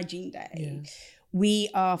Menstrual Hygiene Day, we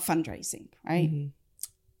are fundraising, right?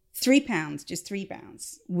 £3, just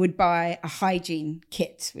 £3, would buy a hygiene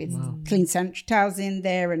kit with clean sanitary towels in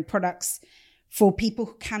there and products for people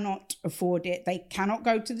who cannot afford it. They cannot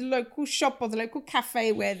go to the local shop or the local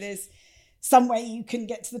cafe where there's some way you can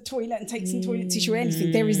get to the toilet and take some toilet tissue or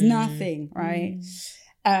anything. There is nothing, right?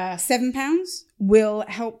 £7 will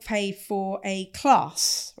help pay for a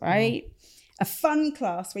class, right? A fun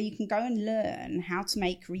class where you can go and learn how to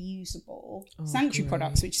make reusable sanitary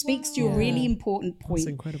products, which speaks to a really important point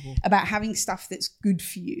about having stuff that's good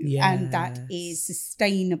for you and that is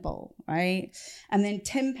sustainable, right? And then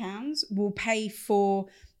 £10 will pay for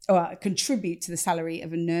or contribute to the salary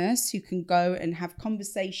of a nurse who can go and have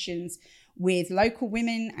conversations with local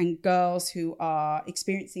women and girls who are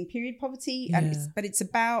experiencing period poverty. But it's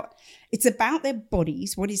about their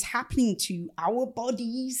bodies, what is happening to our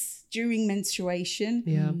bodies during menstruation,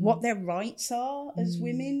 what their rights are as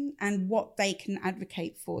women and what they can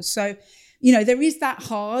advocate for. So, there is that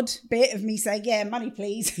hard bit of me saying, money,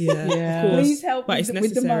 please. Please help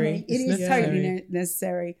with the money. It is totally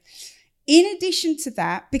necessary. In addition to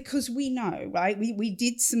that, because we know, right, we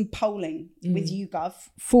did some polling with YouGov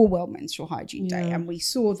for World Menstrual Hygiene Day, and we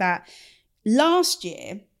saw that last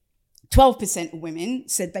year, 12% of women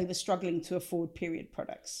said they were struggling to afford period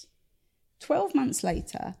products. 12 months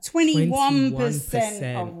later,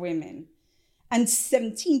 21% of women, and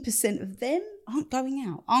 17% of them aren't going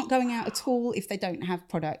out at all if they don't have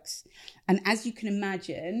products. And as you can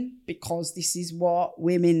imagine, because this is what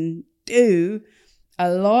women do, a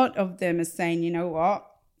lot of them are saying, you know what,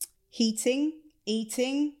 heating,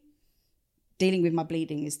 eating, dealing with my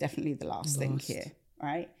bleeding is definitely the last thing here,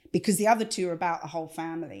 right? Because the other two are about a whole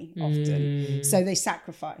family often. So they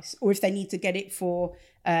sacrifice. Or if they need to get it for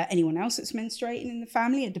anyone else that's menstruating in the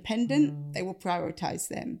family, a dependent, they will prioritize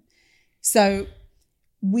them. So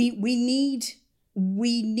we need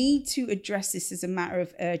to address this as a matter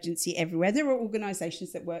of urgency everywhere. There are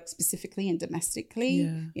organisations that work specifically and domestically.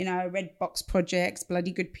 Red Box Projects,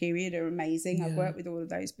 Bloody Good Period are amazing. I've worked with all of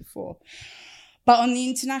those before. But on the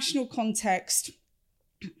international context,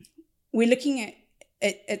 we're looking at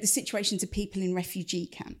the situations of people in refugee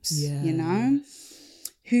camps,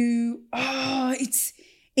 who,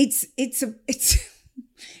 it's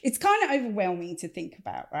kind of overwhelming to think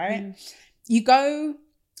about, right?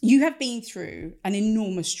 You have been through an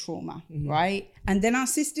enormous trauma, right? And then our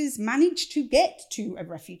sisters managed to get to a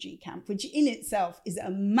refugee camp, which in itself is a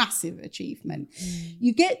massive achievement.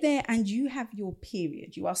 You get there and you have your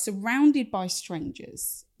period. You are surrounded by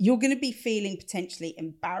strangers. You're going to be feeling potentially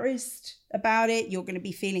embarrassed about it. You're going to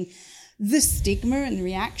be feeling the stigma and the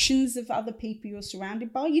reactions of other people you're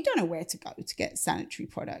surrounded by. You don't know where to go to get sanitary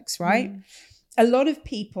products, right? A lot of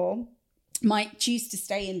people might choose to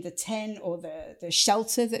stay in the tent or the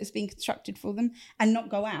shelter that has been constructed for them and not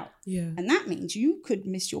go out. And that means you could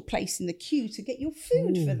miss your place in the queue to get your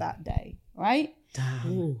food for that day, right?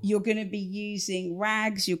 You're going to be using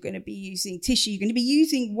rags, you're going to be using tissue, you're going to be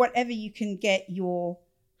using whatever you can get your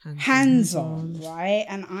hands on, right?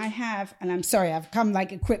 And I'm sorry, I've come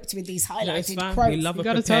like equipped with these highlighted quotes. We love a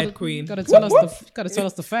prepared queen. Gotta tell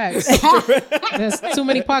us the facts. There's too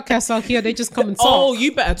many podcasts out here. They just come and talk. Oh,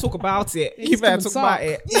 you better talk about it. You better talk about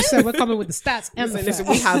it. So we're coming with the stats and the facts. Listen,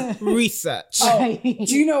 we have research.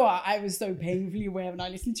 Do you know what? I was so painfully aware when I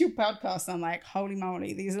listened to your podcast. I'm like, holy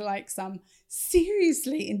moly, these are like some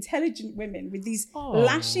seriously intelligent women with these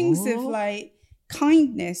lashings of like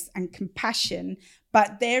kindness and compassion.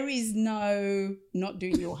 But there is no not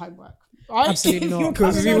doing your homework. Right? Absolutely not.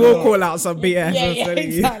 Because we will call out some BS.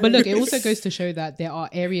 Exactly. But look, it also goes to show that there are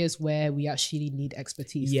areas where we actually need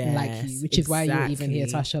expertise like you, which is why you're even here,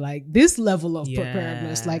 Tasha. Like this level of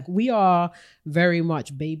preparedness, like we are very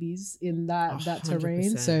much babies in that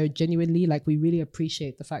terrain. So genuinely, like we really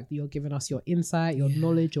appreciate the fact that you're giving us your insight, your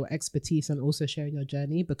knowledge, your expertise, and also sharing your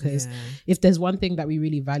journey. Because if there's one thing that we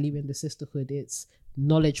really value in the sisterhood, it's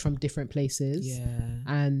knowledge from different places.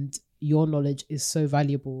 And your knowledge is so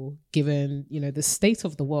valuable given, the state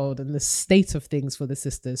of the world and the state of things for the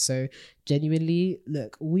sisters. So genuinely,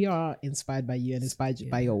 look, we are inspired by you and inspired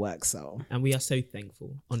by your work. And we are so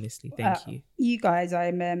thankful, honestly. Thank you. You guys,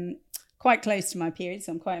 I'm quite close to my period,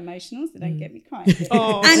 so I'm quite emotional, so don't get me crying.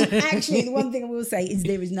 And actually, the one thing I will say is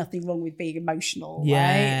there is nothing wrong with being emotional,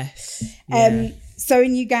 Yes. right? So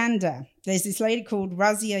in Uganda, there's this lady called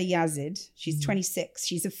Razia Yazid. She's 26.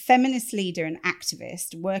 She's a feminist leader and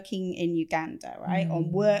activist working in Uganda, right,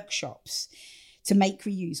 on workshops to make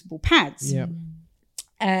reusable pads.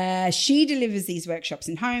 She delivers these workshops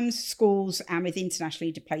in homes, schools, and with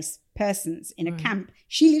internationally displaced persons in a camp.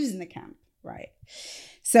 She lives in the camp, right?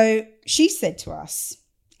 So she said to us,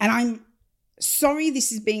 and I'm sorry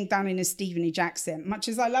this is being done in a Stevenage accent. Much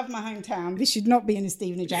as I love my hometown, this should not be in a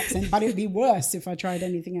Stevenage accent, but it would be worse if I tried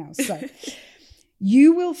anything else. So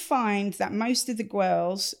you will find that most of the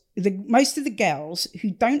girls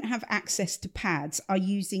who don't have access to pads are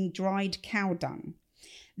using dried cow dung.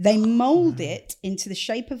 They mold it into the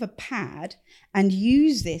shape of a pad and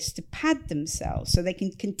use this to pad themselves so they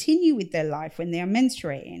can continue with their life when they are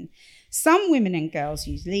menstruating. Some women and girls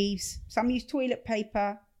use leaves, some use toilet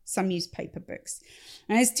paper, some use paper books.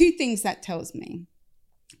 And there's two things that tells me.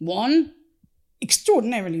 One,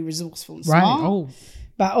 extraordinarily resourceful and smart,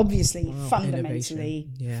 but obviously fundamentally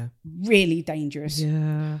really dangerous,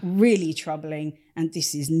 really troubling. And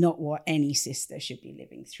this is not what any sister should be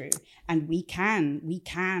living through. And we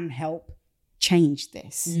can help change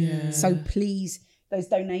this. So please, those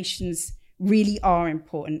donations really are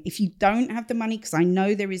important. If you don't have the money, because I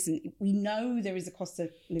know we know there is a cost of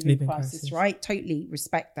living crisis, right? Totally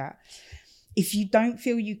respect that. If you don't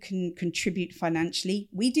feel you can contribute financially,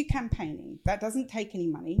 we do campaigning. That doesn't take any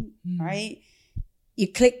money, right?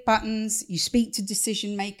 You click buttons, you speak to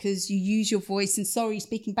decision makers, you use your voice. And sorry,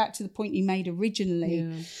 speaking back to the point you made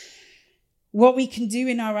originally, what we can do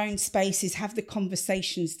in our own space is have the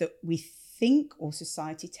conversations that we think or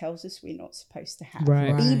society tells us we're not supposed to have.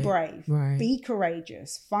 Be brave, be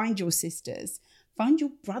courageous, find your sisters, find your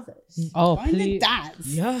brothers, find the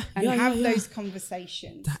dads, and have those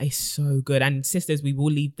conversations. That is so good. And sisters, we will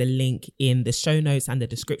leave the link in the show notes and the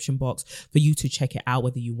description box for you to check it out,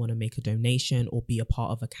 whether you want to make a donation or be a part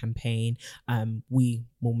of a campaign. We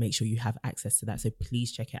will make sure you have access to that. So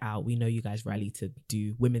please check it out. We know you guys rally to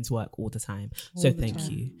do women's work all the time. So thank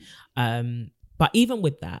you. But even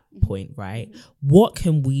with that point, right, what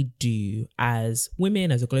can we do as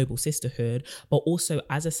women, as a global sisterhood, but also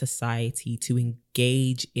as a society to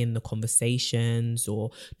engage in the conversations or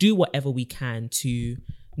do whatever we can to,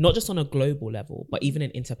 not just on a global level, but even an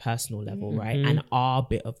interpersonal level, right? And our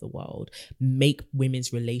bit of the world, make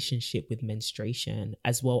women's relationship with menstruation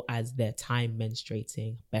as well as their time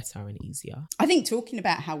menstruating better and easier. I think talking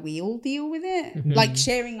about how we all deal with it, like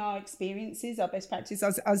sharing our experiences, our best practice.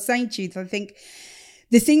 I was saying to you, I think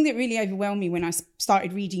the thing that really overwhelmed me when I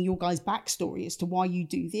started reading your guys' backstory as to why you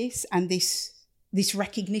do this, and this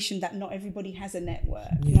recognition that not everybody has a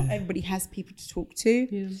network, not everybody has people to talk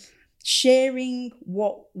to. Sharing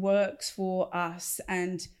what works for us.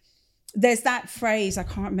 And there's that phrase, I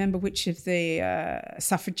can't remember which of the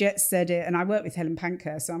suffragettes said it, and I work with Helen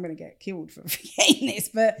Pankhurst, so I'm going to get killed for forgetting this,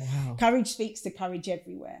 but courage speaks to courage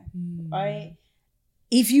everywhere, right?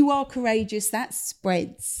 If you are courageous, that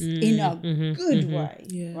spreads in a good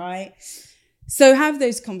way, right? So have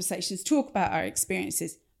those conversations, talk about our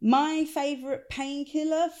experiences. My favorite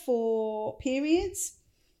painkiller for periods,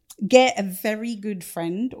 get a very good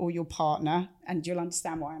friend or your partner, and you'll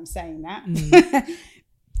understand why I'm saying that,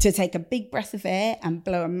 to take a big breath of air and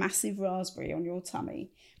blow a massive raspberry on your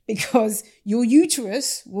tummy, because your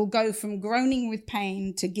uterus will go from groaning with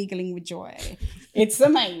pain to giggling with joy. It's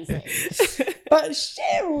amazing. But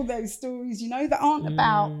share all those stories, that aren't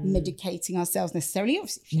about medicating ourselves necessarily.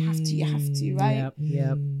 Obviously, if you have to, you have to, right?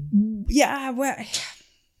 Yeah, well,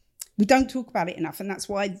 we don't talk about it enough, and that's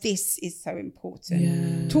why this is so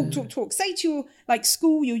important. Talk. Say to your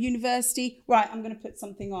school, your university, right, I'm going to put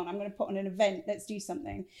something on. I'm going to put on an event. Let's do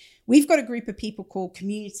something. We've got a group of people called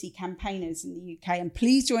community campaigners in the UK, and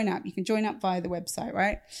please join up. You can join up via the website,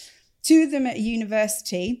 right? Two of them at a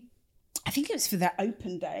university, I think it was for their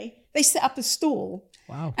open day, they set up a stall.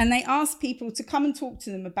 Wow. And they asked people to come and talk to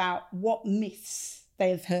them about what myths they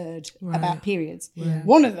have heard about periods. Right.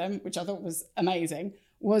 One of them, which I thought was amazing,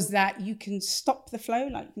 was that you can stop the flow,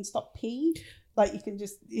 like you can stop pee, like you can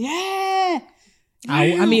just,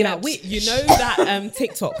 I mean, wait, that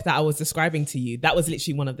TikTok that I was describing to you, that was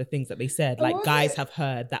literally one of the things that they said. Like, guys have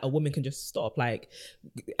heard that a woman can just stop. Like,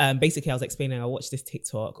 basically, I was explaining, I watched this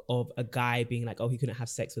TikTok of a guy being like, oh, he couldn't have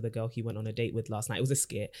sex with a girl he went on a date with last night. It was a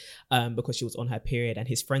skit because she was on her period, and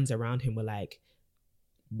his friends around him were like,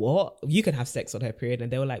 what? You can have sex on her period. And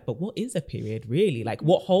they were like, but what is a period really? Like,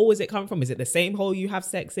 what hole is it come from? Is it the same hole you have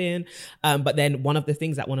sex in? But then one of the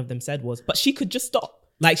things that one of them said was, but she could just stop.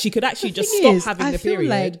 Like she could actually just stop having the period.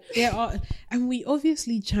 Like there are, and we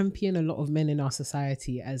obviously champion a lot of men in our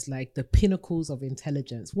society as like the pinnacles of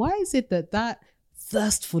intelligence. Why is it that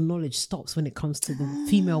thirst for knowledge stops when it comes to the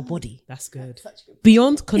female body? That's good.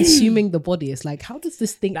 Beyond consuming the body, it's like, how does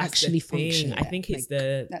this thing actually function? I think it's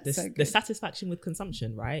the satisfaction with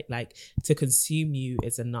consumption, right? Like to consume you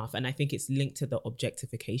is enough. And I think it's linked to the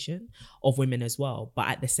objectification of women as well. But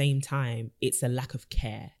at the same time, it's a lack of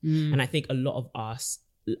care. And I think a lot of us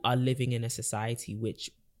are living in a society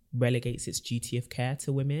which relegates its duty of care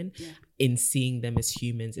to women in seeing them as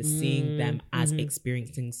humans, is seeing them as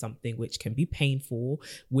experiencing something which can be painful,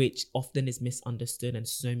 which often is misunderstood and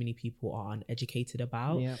so many people are uneducated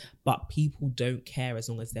about. But people don't care as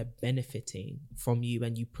long as they're benefiting from you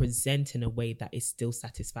and you present in a way that is still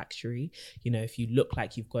satisfactory. You know, if you look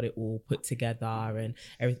like you've got it all put together and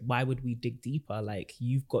everything, why would we dig deeper? Like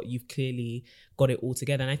you've clearly got it all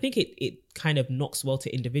together. And I think it kind of knocks well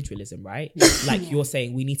to individualism, right? Like you're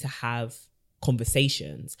saying, we need to have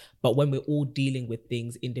conversations, but when we're all dealing with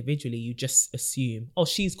things individually, you just assume, oh,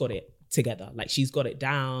 she's got it together, like she's got it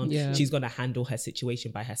down, she's going to handle her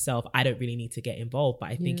situation by herself, I don't really need to get involved. But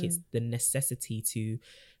I think it's the necessity to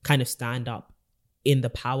kind of stand up in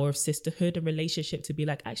the power of sisterhood and relationship to be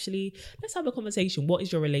like, actually, let's have a conversation. What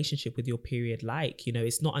is your relationship with your period like? You know,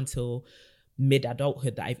 it's not until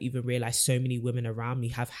mid-adulthood that I've even realized so many women around me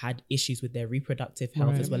have had issues with their reproductive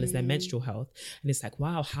health as well as their menstrual health. And it's like,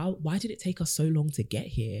 wow, why did it take us so long to get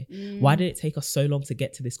here? Why did it take us so long to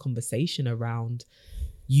get to this conversation around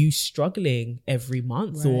you struggling every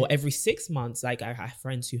month or every 6 months? Like I have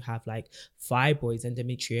friends who have like fibroids,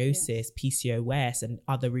 endometriosis, PCOS and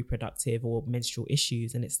other reproductive or menstrual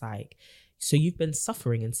issues. And it's like, so you've been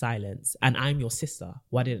suffering in silence and I'm your sister.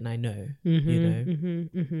 Why didn't I know? You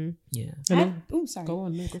know? Yeah. Oh, sorry. Go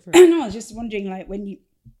on, no, go for it. No, I was just wondering, like when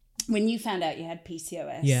you found out you had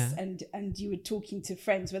PCOS and you were talking to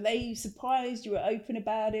friends, were they surprised? You were open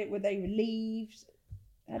about it? Were they relieved?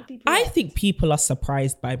 How do people I think people are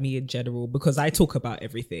surprised by me in general because I talk about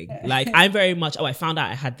everything. Like I'm very much, I found out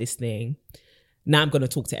I had this thing. Now I'm going to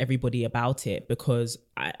talk to everybody about it because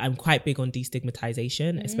I'm quite big on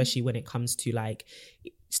destigmatization, especially when it comes to like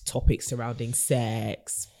topics surrounding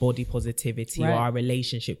sex, body positivity, or our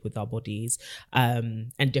relationship with our bodies,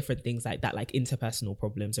 and different things like that, like interpersonal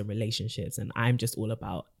problems and relationships. And I'm just all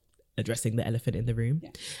about addressing the elephant in the room.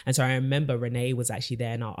 And so I remember Renee was actually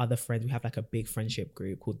there and our other friends, we have like a big friendship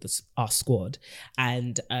group called our squad,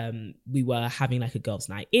 and we were having like a girls'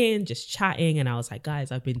 night in, just chatting, and I was like, guys,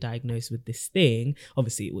 I've been diagnosed with this thing.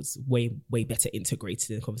 Obviously it was way better integrated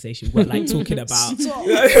in the conversation. We weren't like talking about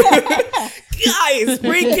guys,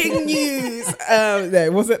 breaking news. No,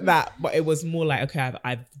 it wasn't that, but it was more like, okay,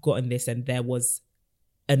 I've gotten this, and there was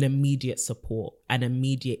an immediate support, an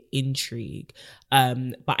immediate intrigue.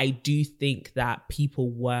 But I do think that people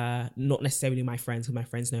were not necessarily my friends, because my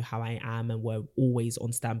friends know how I am and were always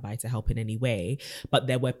on standby to help in any way. But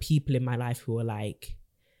there were people in my life who were like,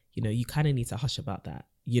 you know, you kind of need to hush about that,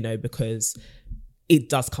 you know, because it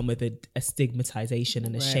does come with a stigmatization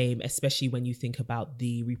and a shame, especially when you think about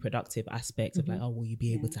the reproductive aspect of like, oh, will you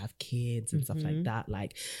be able to have kids and stuff like that?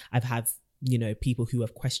 Like I've had, you know, people who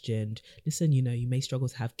have questioned, listen, you know, you may struggle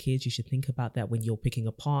to have kids. You should think about that when you're picking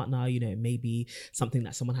a partner. You know, it may be something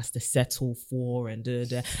that someone has to settle for and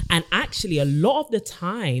And actually, a lot of the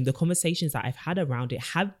time, the conversations that I've had around it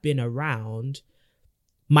have been around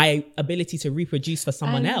my ability to reproduce for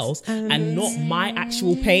someone else and not my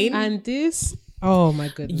actual pain. And this... Oh my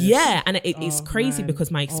goodness. Yeah, and it's crazy because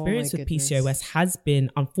my experience with PCOS has been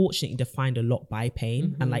unfortunately defined a lot by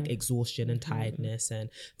pain and like exhaustion and tiredness and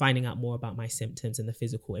finding out more about my symptoms and the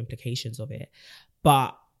physical implications of it.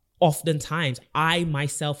 But oftentimes I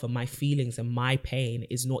myself and my feelings and my pain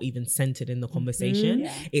is not even centered in the conversation.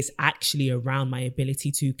 It's actually around my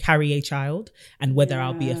ability to carry a child and whether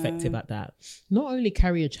I'll be effective at that. Not only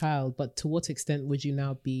carry a child, but to what extent would you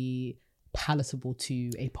now be palatable to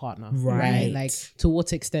a partner, right? Like to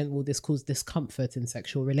what extent will this cause discomfort in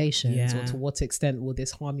sexual relations, or to what extent will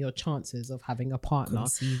this harm your chances of having a partner?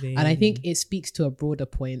 Conceiving. And I think it speaks to a broader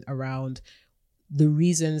point around the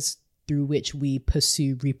reasons through which we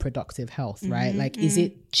pursue reproductive health, right? Like, is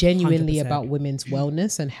it genuinely 100%. About women's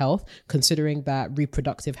wellness and health, considering that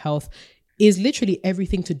reproductive health is literally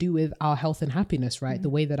everything to do with our health and happiness, right? The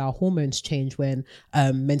way that our hormones change when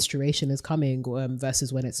menstruation is coming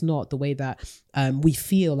versus when it's not, the way that we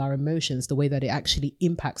feel our emotions, the way that it actually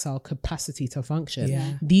impacts our capacity to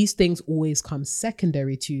function. These things always come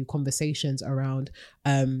secondary to conversations around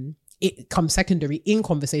it comes secondary in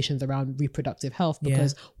conversations around reproductive health,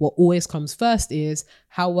 because what always comes first is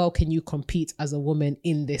how well can you compete as a woman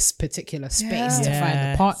in this particular space to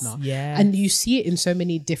find a partner. And you see it in so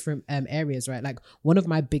many different areas, right? Like one of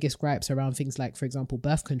my biggest gripes around things like, for example,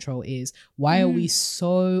 birth control is why are we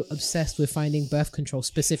so obsessed with finding birth control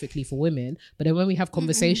specifically for women, but then when we have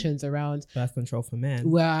conversations around birth control for men,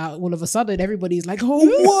 where all of a sudden everybody's like, oh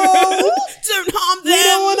whoa, don't harm them, we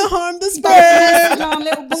don't want to harm the sperm,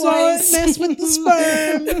 little boys. So mess with the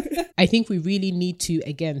sperm. I think we really need to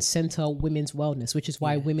again center women's wellness, which is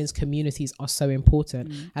why women's communities are so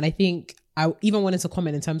important. And I think I even wanted to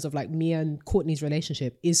comment in terms of like me and Courtney's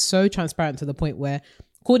relationship is so transparent to the point where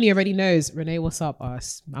Courtney already knows, Renee, what's up? I'm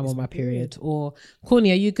on my period. Or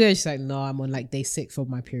Courtney, are you good? She's like, no, I'm on like day 6 of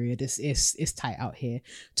my period. It's tight out here.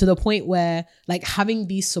 To the point where like having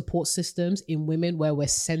these support systems in women where we're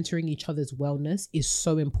centering each other's wellness is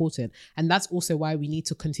so important. And that's also why we need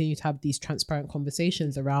to continue to have these transparent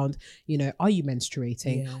conversations around, you know, are you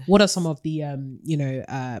menstruating? What are some of the,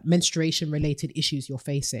 menstruation related issues you're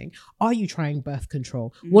facing? Are you trying birth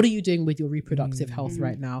control? What are you doing with your reproductive health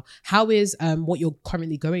right now? How is what you're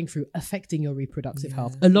currently going through affecting your reproductive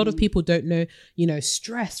health? A lot of people don't know, you know,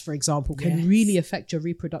 stress, for example, can really affect your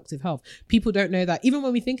reproductive health. People don't know that even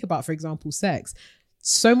when we think about, for example, sex,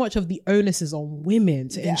 so much of the onus is on women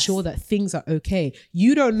to ensure that things are okay.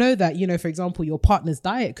 You don't know that, you know, for example, your partner's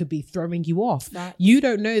diet could be throwing you off. You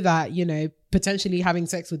don't know that, you know, potentially having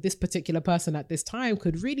sex with this particular person at this time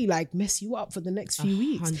could really like mess you up for the next few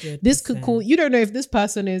weeks. 100%. This could call, you don't know if this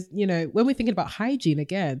person is, you know, when we're thinking about hygiene,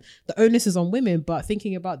 again, the onus is on women, but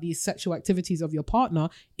thinking about these sexual activities of your partner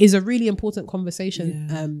is a really important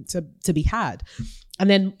conversation to be had. And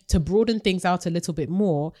then to broaden things out a little bit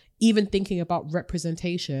more, even thinking about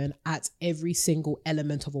representation at every single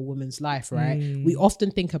element of a woman's life, right? We often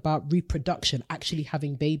think about reproduction, actually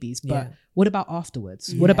having babies, but what about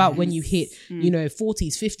afterwards? What about when you hit, you know,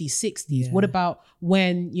 40s, 50s, 60s? What about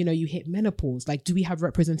when, you know, you hit menopause? Like, do we have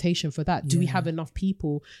representation for that? Do we have enough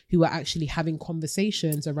people who are actually having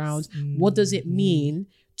conversations around what does it mean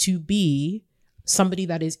to be somebody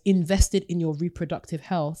that is invested in your reproductive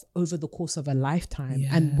health over the course of a lifetime?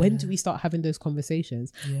 And when do we start having those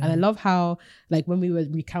conversations? And I love how, like, when we were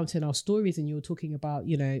recounting our stories and you were talking about,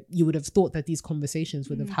 you know, you would have thought that these conversations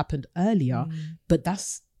would have happened earlier, but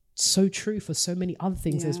that's so true for so many other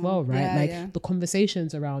things as well, right? The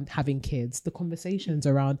conversations around having kids, the conversations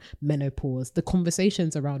around menopause, the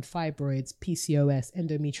conversations around fibroids, PCOS,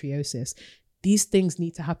 endometriosis, these things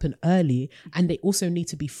need to happen early, and they also need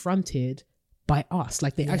to be fronted by us.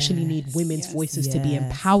 Like, they actually need women's voices to be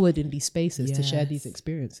empowered in these spaces to share these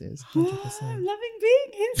experiences. 100%. I'm loving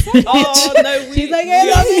being here so much. Oh no, she's like, I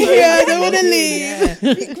love it here. I don't want to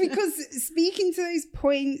leave. Because speaking to those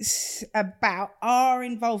points about our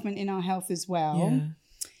involvement in our health as well,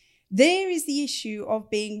 there is the issue of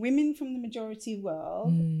being women from the majority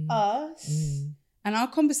world, us, and our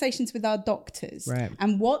conversations with our doctors,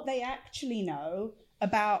 and what they actually know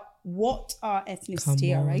about what our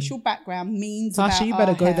ethnicity, our racial background means. Tasha, you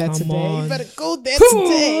better go there today. You better go there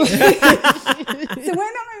today. So when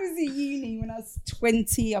I was at uni, when I was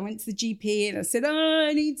 20, I went to the GP and I said,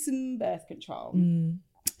 I need some birth control. And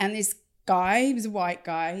this guy, he was a white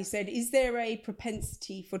guy, he said, is there a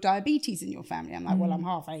propensity for diabetes in your family? I'm like, well, I'm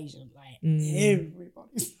half Asian. Like,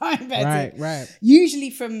 everybody's diabetic. Right. Usually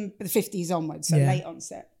from the 50s onwards, so late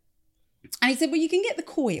onset. And he said, well, you can get the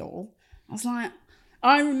coil. I was like,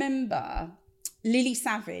 I remember Lily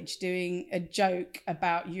Savage doing a joke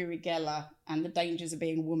about Uri Geller and the dangers of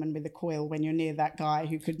being a woman with a coil when you're near that guy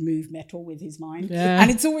who could move metal with his mind. And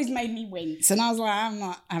it's always made me wince. And I was like, I'm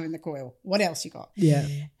not having the coil. What else you got? He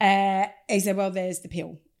said, well, there's the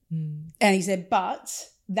pill. And he said, but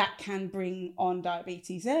that can bring on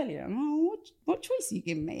diabetes earlier. I'm like, what choice are you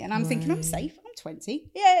giving me? And I'm thinking, I'm safe. I'm 20.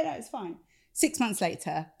 Yeah, no, it's fine. 6 months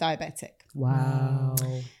later, diabetic. Wow.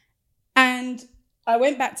 And I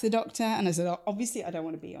went back to the doctor and I said, obviously, I don't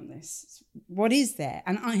want to be on this. What is there?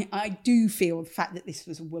 And I do feel the fact that this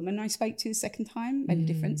was a woman I spoke to the second time made a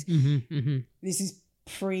difference. This is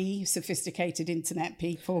pre-sophisticated internet,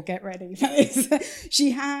 people. Get ready for this.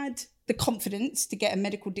 She had the confidence to get a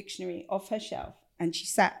medical dictionary off her shelf. And she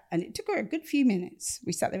sat, and it took her a good few minutes.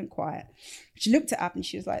 We sat there in quiet. She looked it up and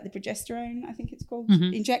she was like, the progesterone, I think it's called,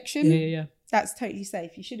 injection. Yeah. That's totally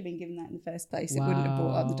safe. You should have been given that in the first place. It wouldn't have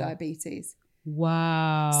brought on the diabetes.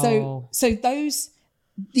 Wow. So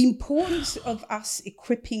the importance of us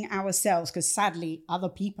equipping ourselves, because sadly other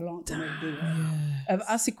people aren't going to do it, of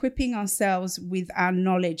us equipping ourselves with our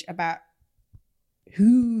knowledge about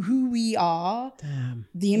who we are,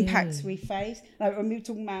 the impacts we face. Like when we were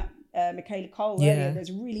talking about Michaela Cole earlier, there's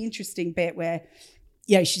a really interesting bit where,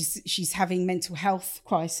 she's having mental health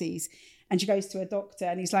crises. And she goes to a doctor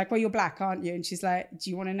and he's like, well, you're black, aren't you? And she's like, do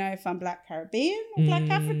you want to know if I'm black Caribbean or black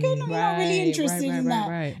African? Or you're not really interested in that.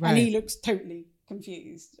 Right. And he looks totally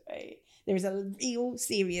confused, right? There is a real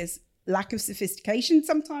serious lack of sophistication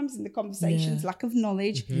sometimes in the conversations, lack of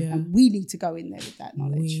knowledge. And we need to go in there with that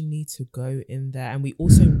knowledge. We need to go in there. And we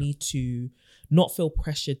also need to not feel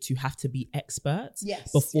pressured to have to be experts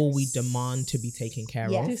before we demand to be taken care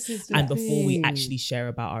of. And before we actually share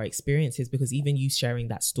about our experiences, because even you sharing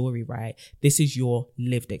that story, right? This is your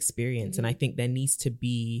lived experience. And I think there needs to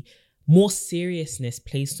be more seriousness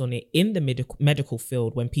placed on it in the medical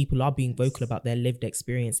field when people are being vocal about their lived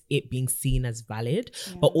experience, it being seen as valid,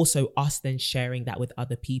 but also us then sharing that with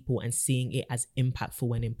other people and seeing it as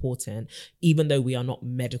impactful and important. Even though we are not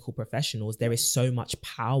medical professionals, there is so much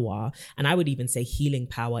power, and I would even say healing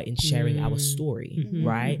power in sharing our story,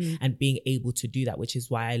 right? And being able to do that, which is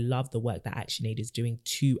why I love the work that ActionAid is doing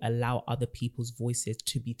to allow other people's voices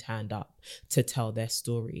to be turned up, to tell their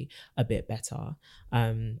story a bit better.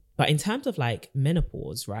 But in terms of like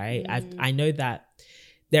menopause, right? I know that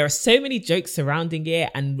there are so many jokes surrounding it,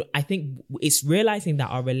 and I think it's realizing that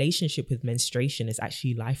our relationship with menstruation is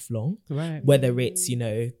actually lifelong. Right. Whether it's,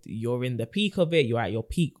 you're in the peak of it, you're at your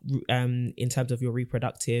peak in terms of your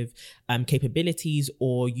reproductive capabilities,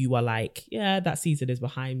 or you are like, that season is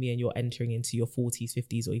behind me and you're entering into your 40s,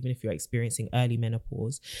 50s, or even if you're experiencing early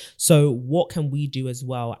menopause. So what can we do as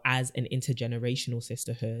well as an intergenerational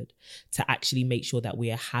sisterhood to actually make sure that we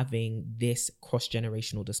are having this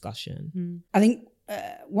cross-generational discussion? I think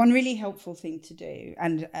one really helpful thing to do,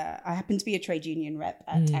 and I happen to be a trade union rep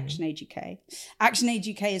at ActionAid UK. ActionAid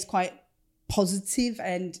UK is quite positive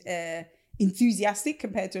and enthusiastic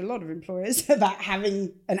compared to a lot of employers about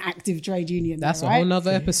having an active trade union. That's a whole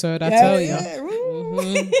nother episode, I tell you.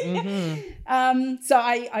 So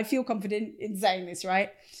I feel confident in saying this,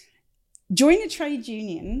 right? Join a trade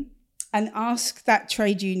union and ask that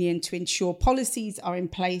trade union to ensure policies are in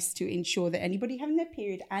place to ensure that anybody having their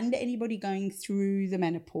period and anybody going through the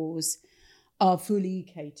menopause are fully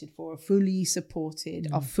catered for, are fully supported,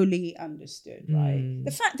 are fully understood, right?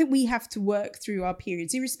 The fact that we have to work through our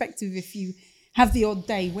periods, irrespective if you have the odd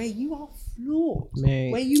day where you are flawed,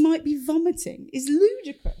 where you might be vomiting, is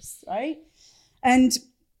ludicrous, right? And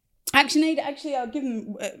ActionAid, actually, I'll give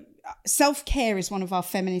them, self-care is one of our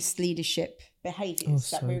feminist leadership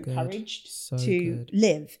behaviours that we're encouraged to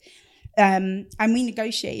live. And we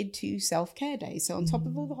negotiated 2 self-care days. So on top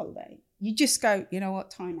of all the holiday, you just go, you know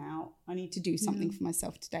what, time out. I need to do something for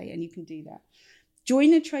myself today. And you can do that.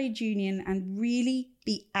 Join a trade union and really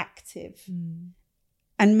be active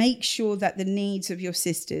and make sure that the needs of your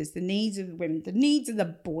sisters, the needs of the women, the needs of the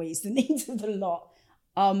boys, the needs of the lot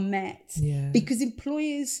are met. Because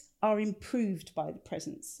employers are improved by the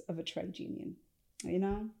presence of a trade union,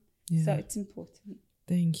 So it's important.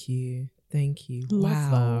 Thank you.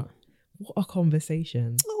 Wow. What a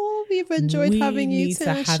conversation. Oh, we've enjoyed having you, Tasha.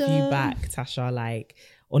 We need to have you back, Tasha. Like,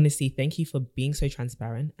 honestly, thank you for being so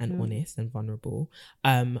transparent and honest and vulnerable.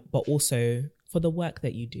 But also for the work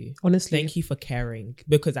that you do. Honestly. Thank you for caring.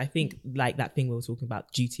 Because I think like that thing we were talking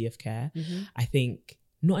about, duty of care, I think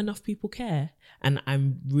not enough people care. And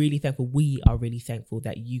I'm really thankful. We are really thankful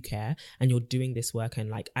that you care and you're doing this work, and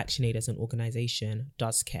like ActionAid as an organization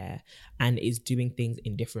does care and is doing things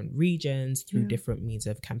in different regions through different means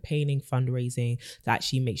of campaigning, fundraising, to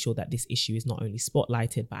actually make sure that this issue is not only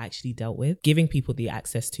spotlighted but actually dealt with, giving people the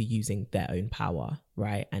access to using their own power,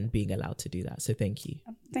 right? And being allowed to do that. So thank you.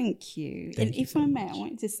 Thank you. And if I may, I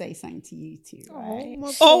wanted to say something to you too, right?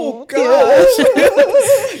 Oh gosh.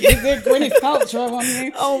 You did Gwyneth Paltrow on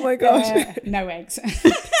you. Oh my gosh. No eggs.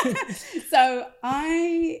 So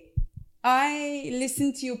I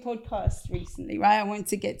listened to your podcast recently, right? I wanted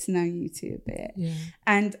to get to know you two a bit.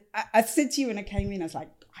 And I said to you when I came in, I was like,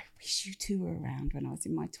 I wish you two were around when I was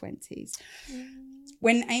in my 20s.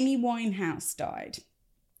 When Amy Winehouse died,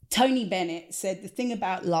 Tony Bennett said the thing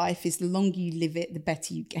about life is the longer you live it, the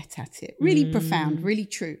better you get at it. Really profound, really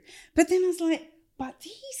true. But then I was like, but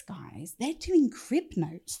these guys, they're doing crib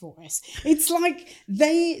notes for us. It's like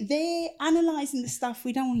they're analysing the stuff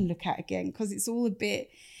we don't want to look at again because it's all a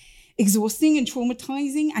bit exhausting and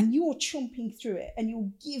traumatizing, and you're chomping through it and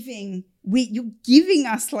you're giving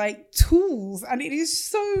us like tools, and it is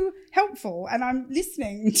so helpful. And I'm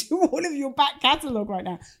listening to all of your back catalogue right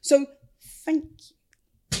now. So thank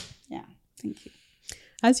you. Yeah, thank you.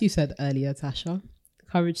 As you said earlier, Tasha,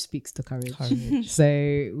 courage speaks to courage.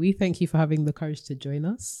 So we thank you for having the courage to join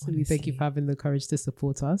us. Honestly. We thank you for having the courage to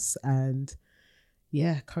support us. And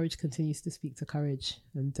courage continues to speak to courage.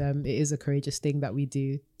 And it is a courageous thing that we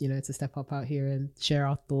do, you know, to step up out here and share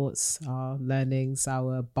our thoughts, our learnings,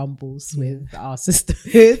 our bumbles with our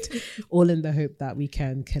sisterhood, all in the hope that we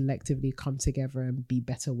can collectively come together and be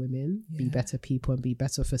better women, be better people, and be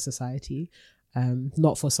better for society.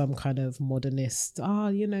 Not for some kind of modernist,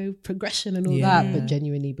 progression and all that, but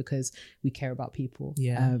genuinely because we care about people.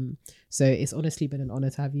 So it's honestly been an honor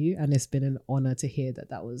to have you, and it's been an honor to hear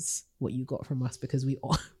that was what you got from us, because we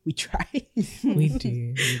try. we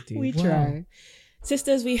do. We try.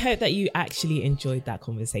 Sisters, we hope that you actually enjoyed that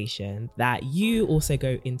conversation, that you also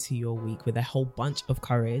go into your week with a whole bunch of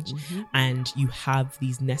courage, and you have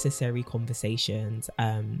these necessary conversations,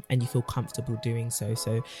 and you feel comfortable doing so.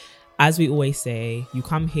 So as we always say, you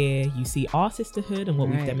come here, you see our sisterhood and what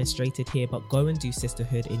we've demonstrated here, but go and do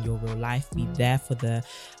sisterhood in your real life. Be there for the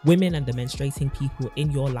women and the menstruating people in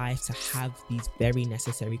your life to have these very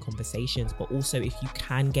necessary conversations. But also, if you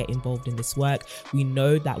can get involved in this work, we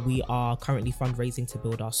know that we are currently fundraising to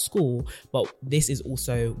build our school, but this is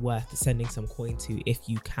also worth sending some coin to if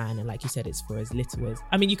you can. And like you said, it's for as little as,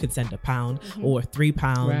 you could send £1 or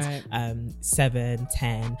 £3, 7,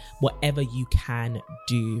 10, whatever you can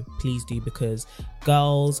do. Please do, because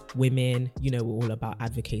girls, women, we're all about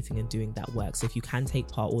advocating and doing that work. So if you can take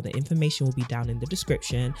part, all the information will be down in the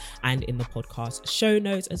description and in the podcast show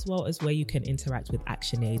notes, as well as where you can interact with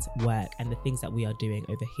ActionAid's work and the things that we are doing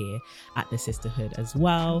over here at the sisterhood as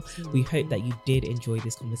well. Absolutely. We hope that you did enjoy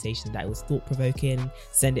this conversation, that it was thought-provoking.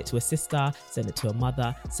 Send it to a sister, send it to a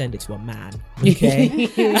mother, send it to a man. Okay.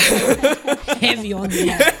 Heavy on the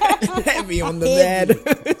man. Heavy on the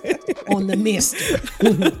man. On the mist.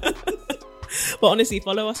 But honestly,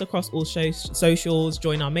 follow us across all socials,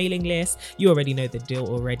 join our mailing list. You already know the deal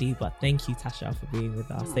already, but thank you, Tasha, for being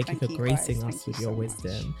with us. Thank you for gracing us with your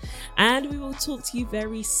wisdom. And we will talk to you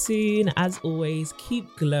very soon. As always,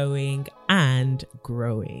 keep glowing and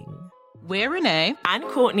growing. We're Renee and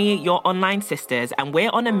Courtney, your online sisters, and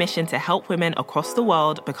we're on a mission to help women across the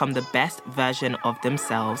world become the best version of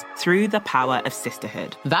themselves through the power of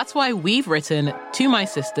sisterhood. That's why we've written To My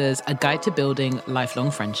Sisters, a guide to building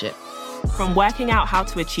lifelong friendship. From working out how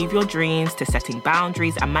to achieve your dreams to setting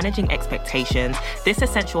boundaries and managing expectations, this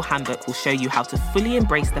essential handbook will show you how to fully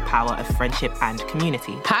embrace the power of friendship and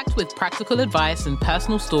community. Packed with practical advice and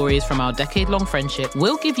personal stories from our decade-long friendship,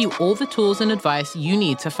 we'll give you all the tools and advice you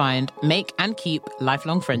need to find, make, and keep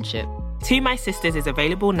lifelong friendship. To My Sisters is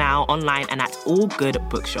available now online and at all good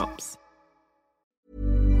bookshops.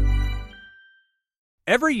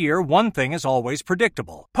 Every year, one thing is always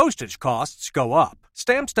predictable. Postage costs go up.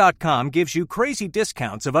 Stamps.com gives you crazy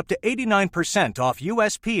discounts of up to 89% off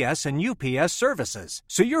USPS and UPS services,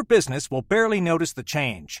 so your business will barely notice the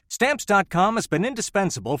change. Stamps.com has been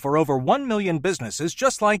indispensable for over 1 million businesses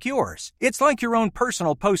just like yours. It's like your own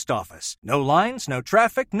personal post office. No lines, no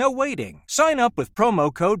traffic, no waiting. Sign up with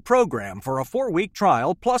promo code PROGRAM for a 4-week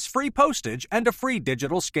trial plus free postage and a free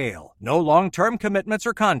digital scale. No long-term commitments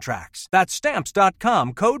or contracts. That's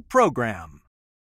Stamps.com, code PROGRAM.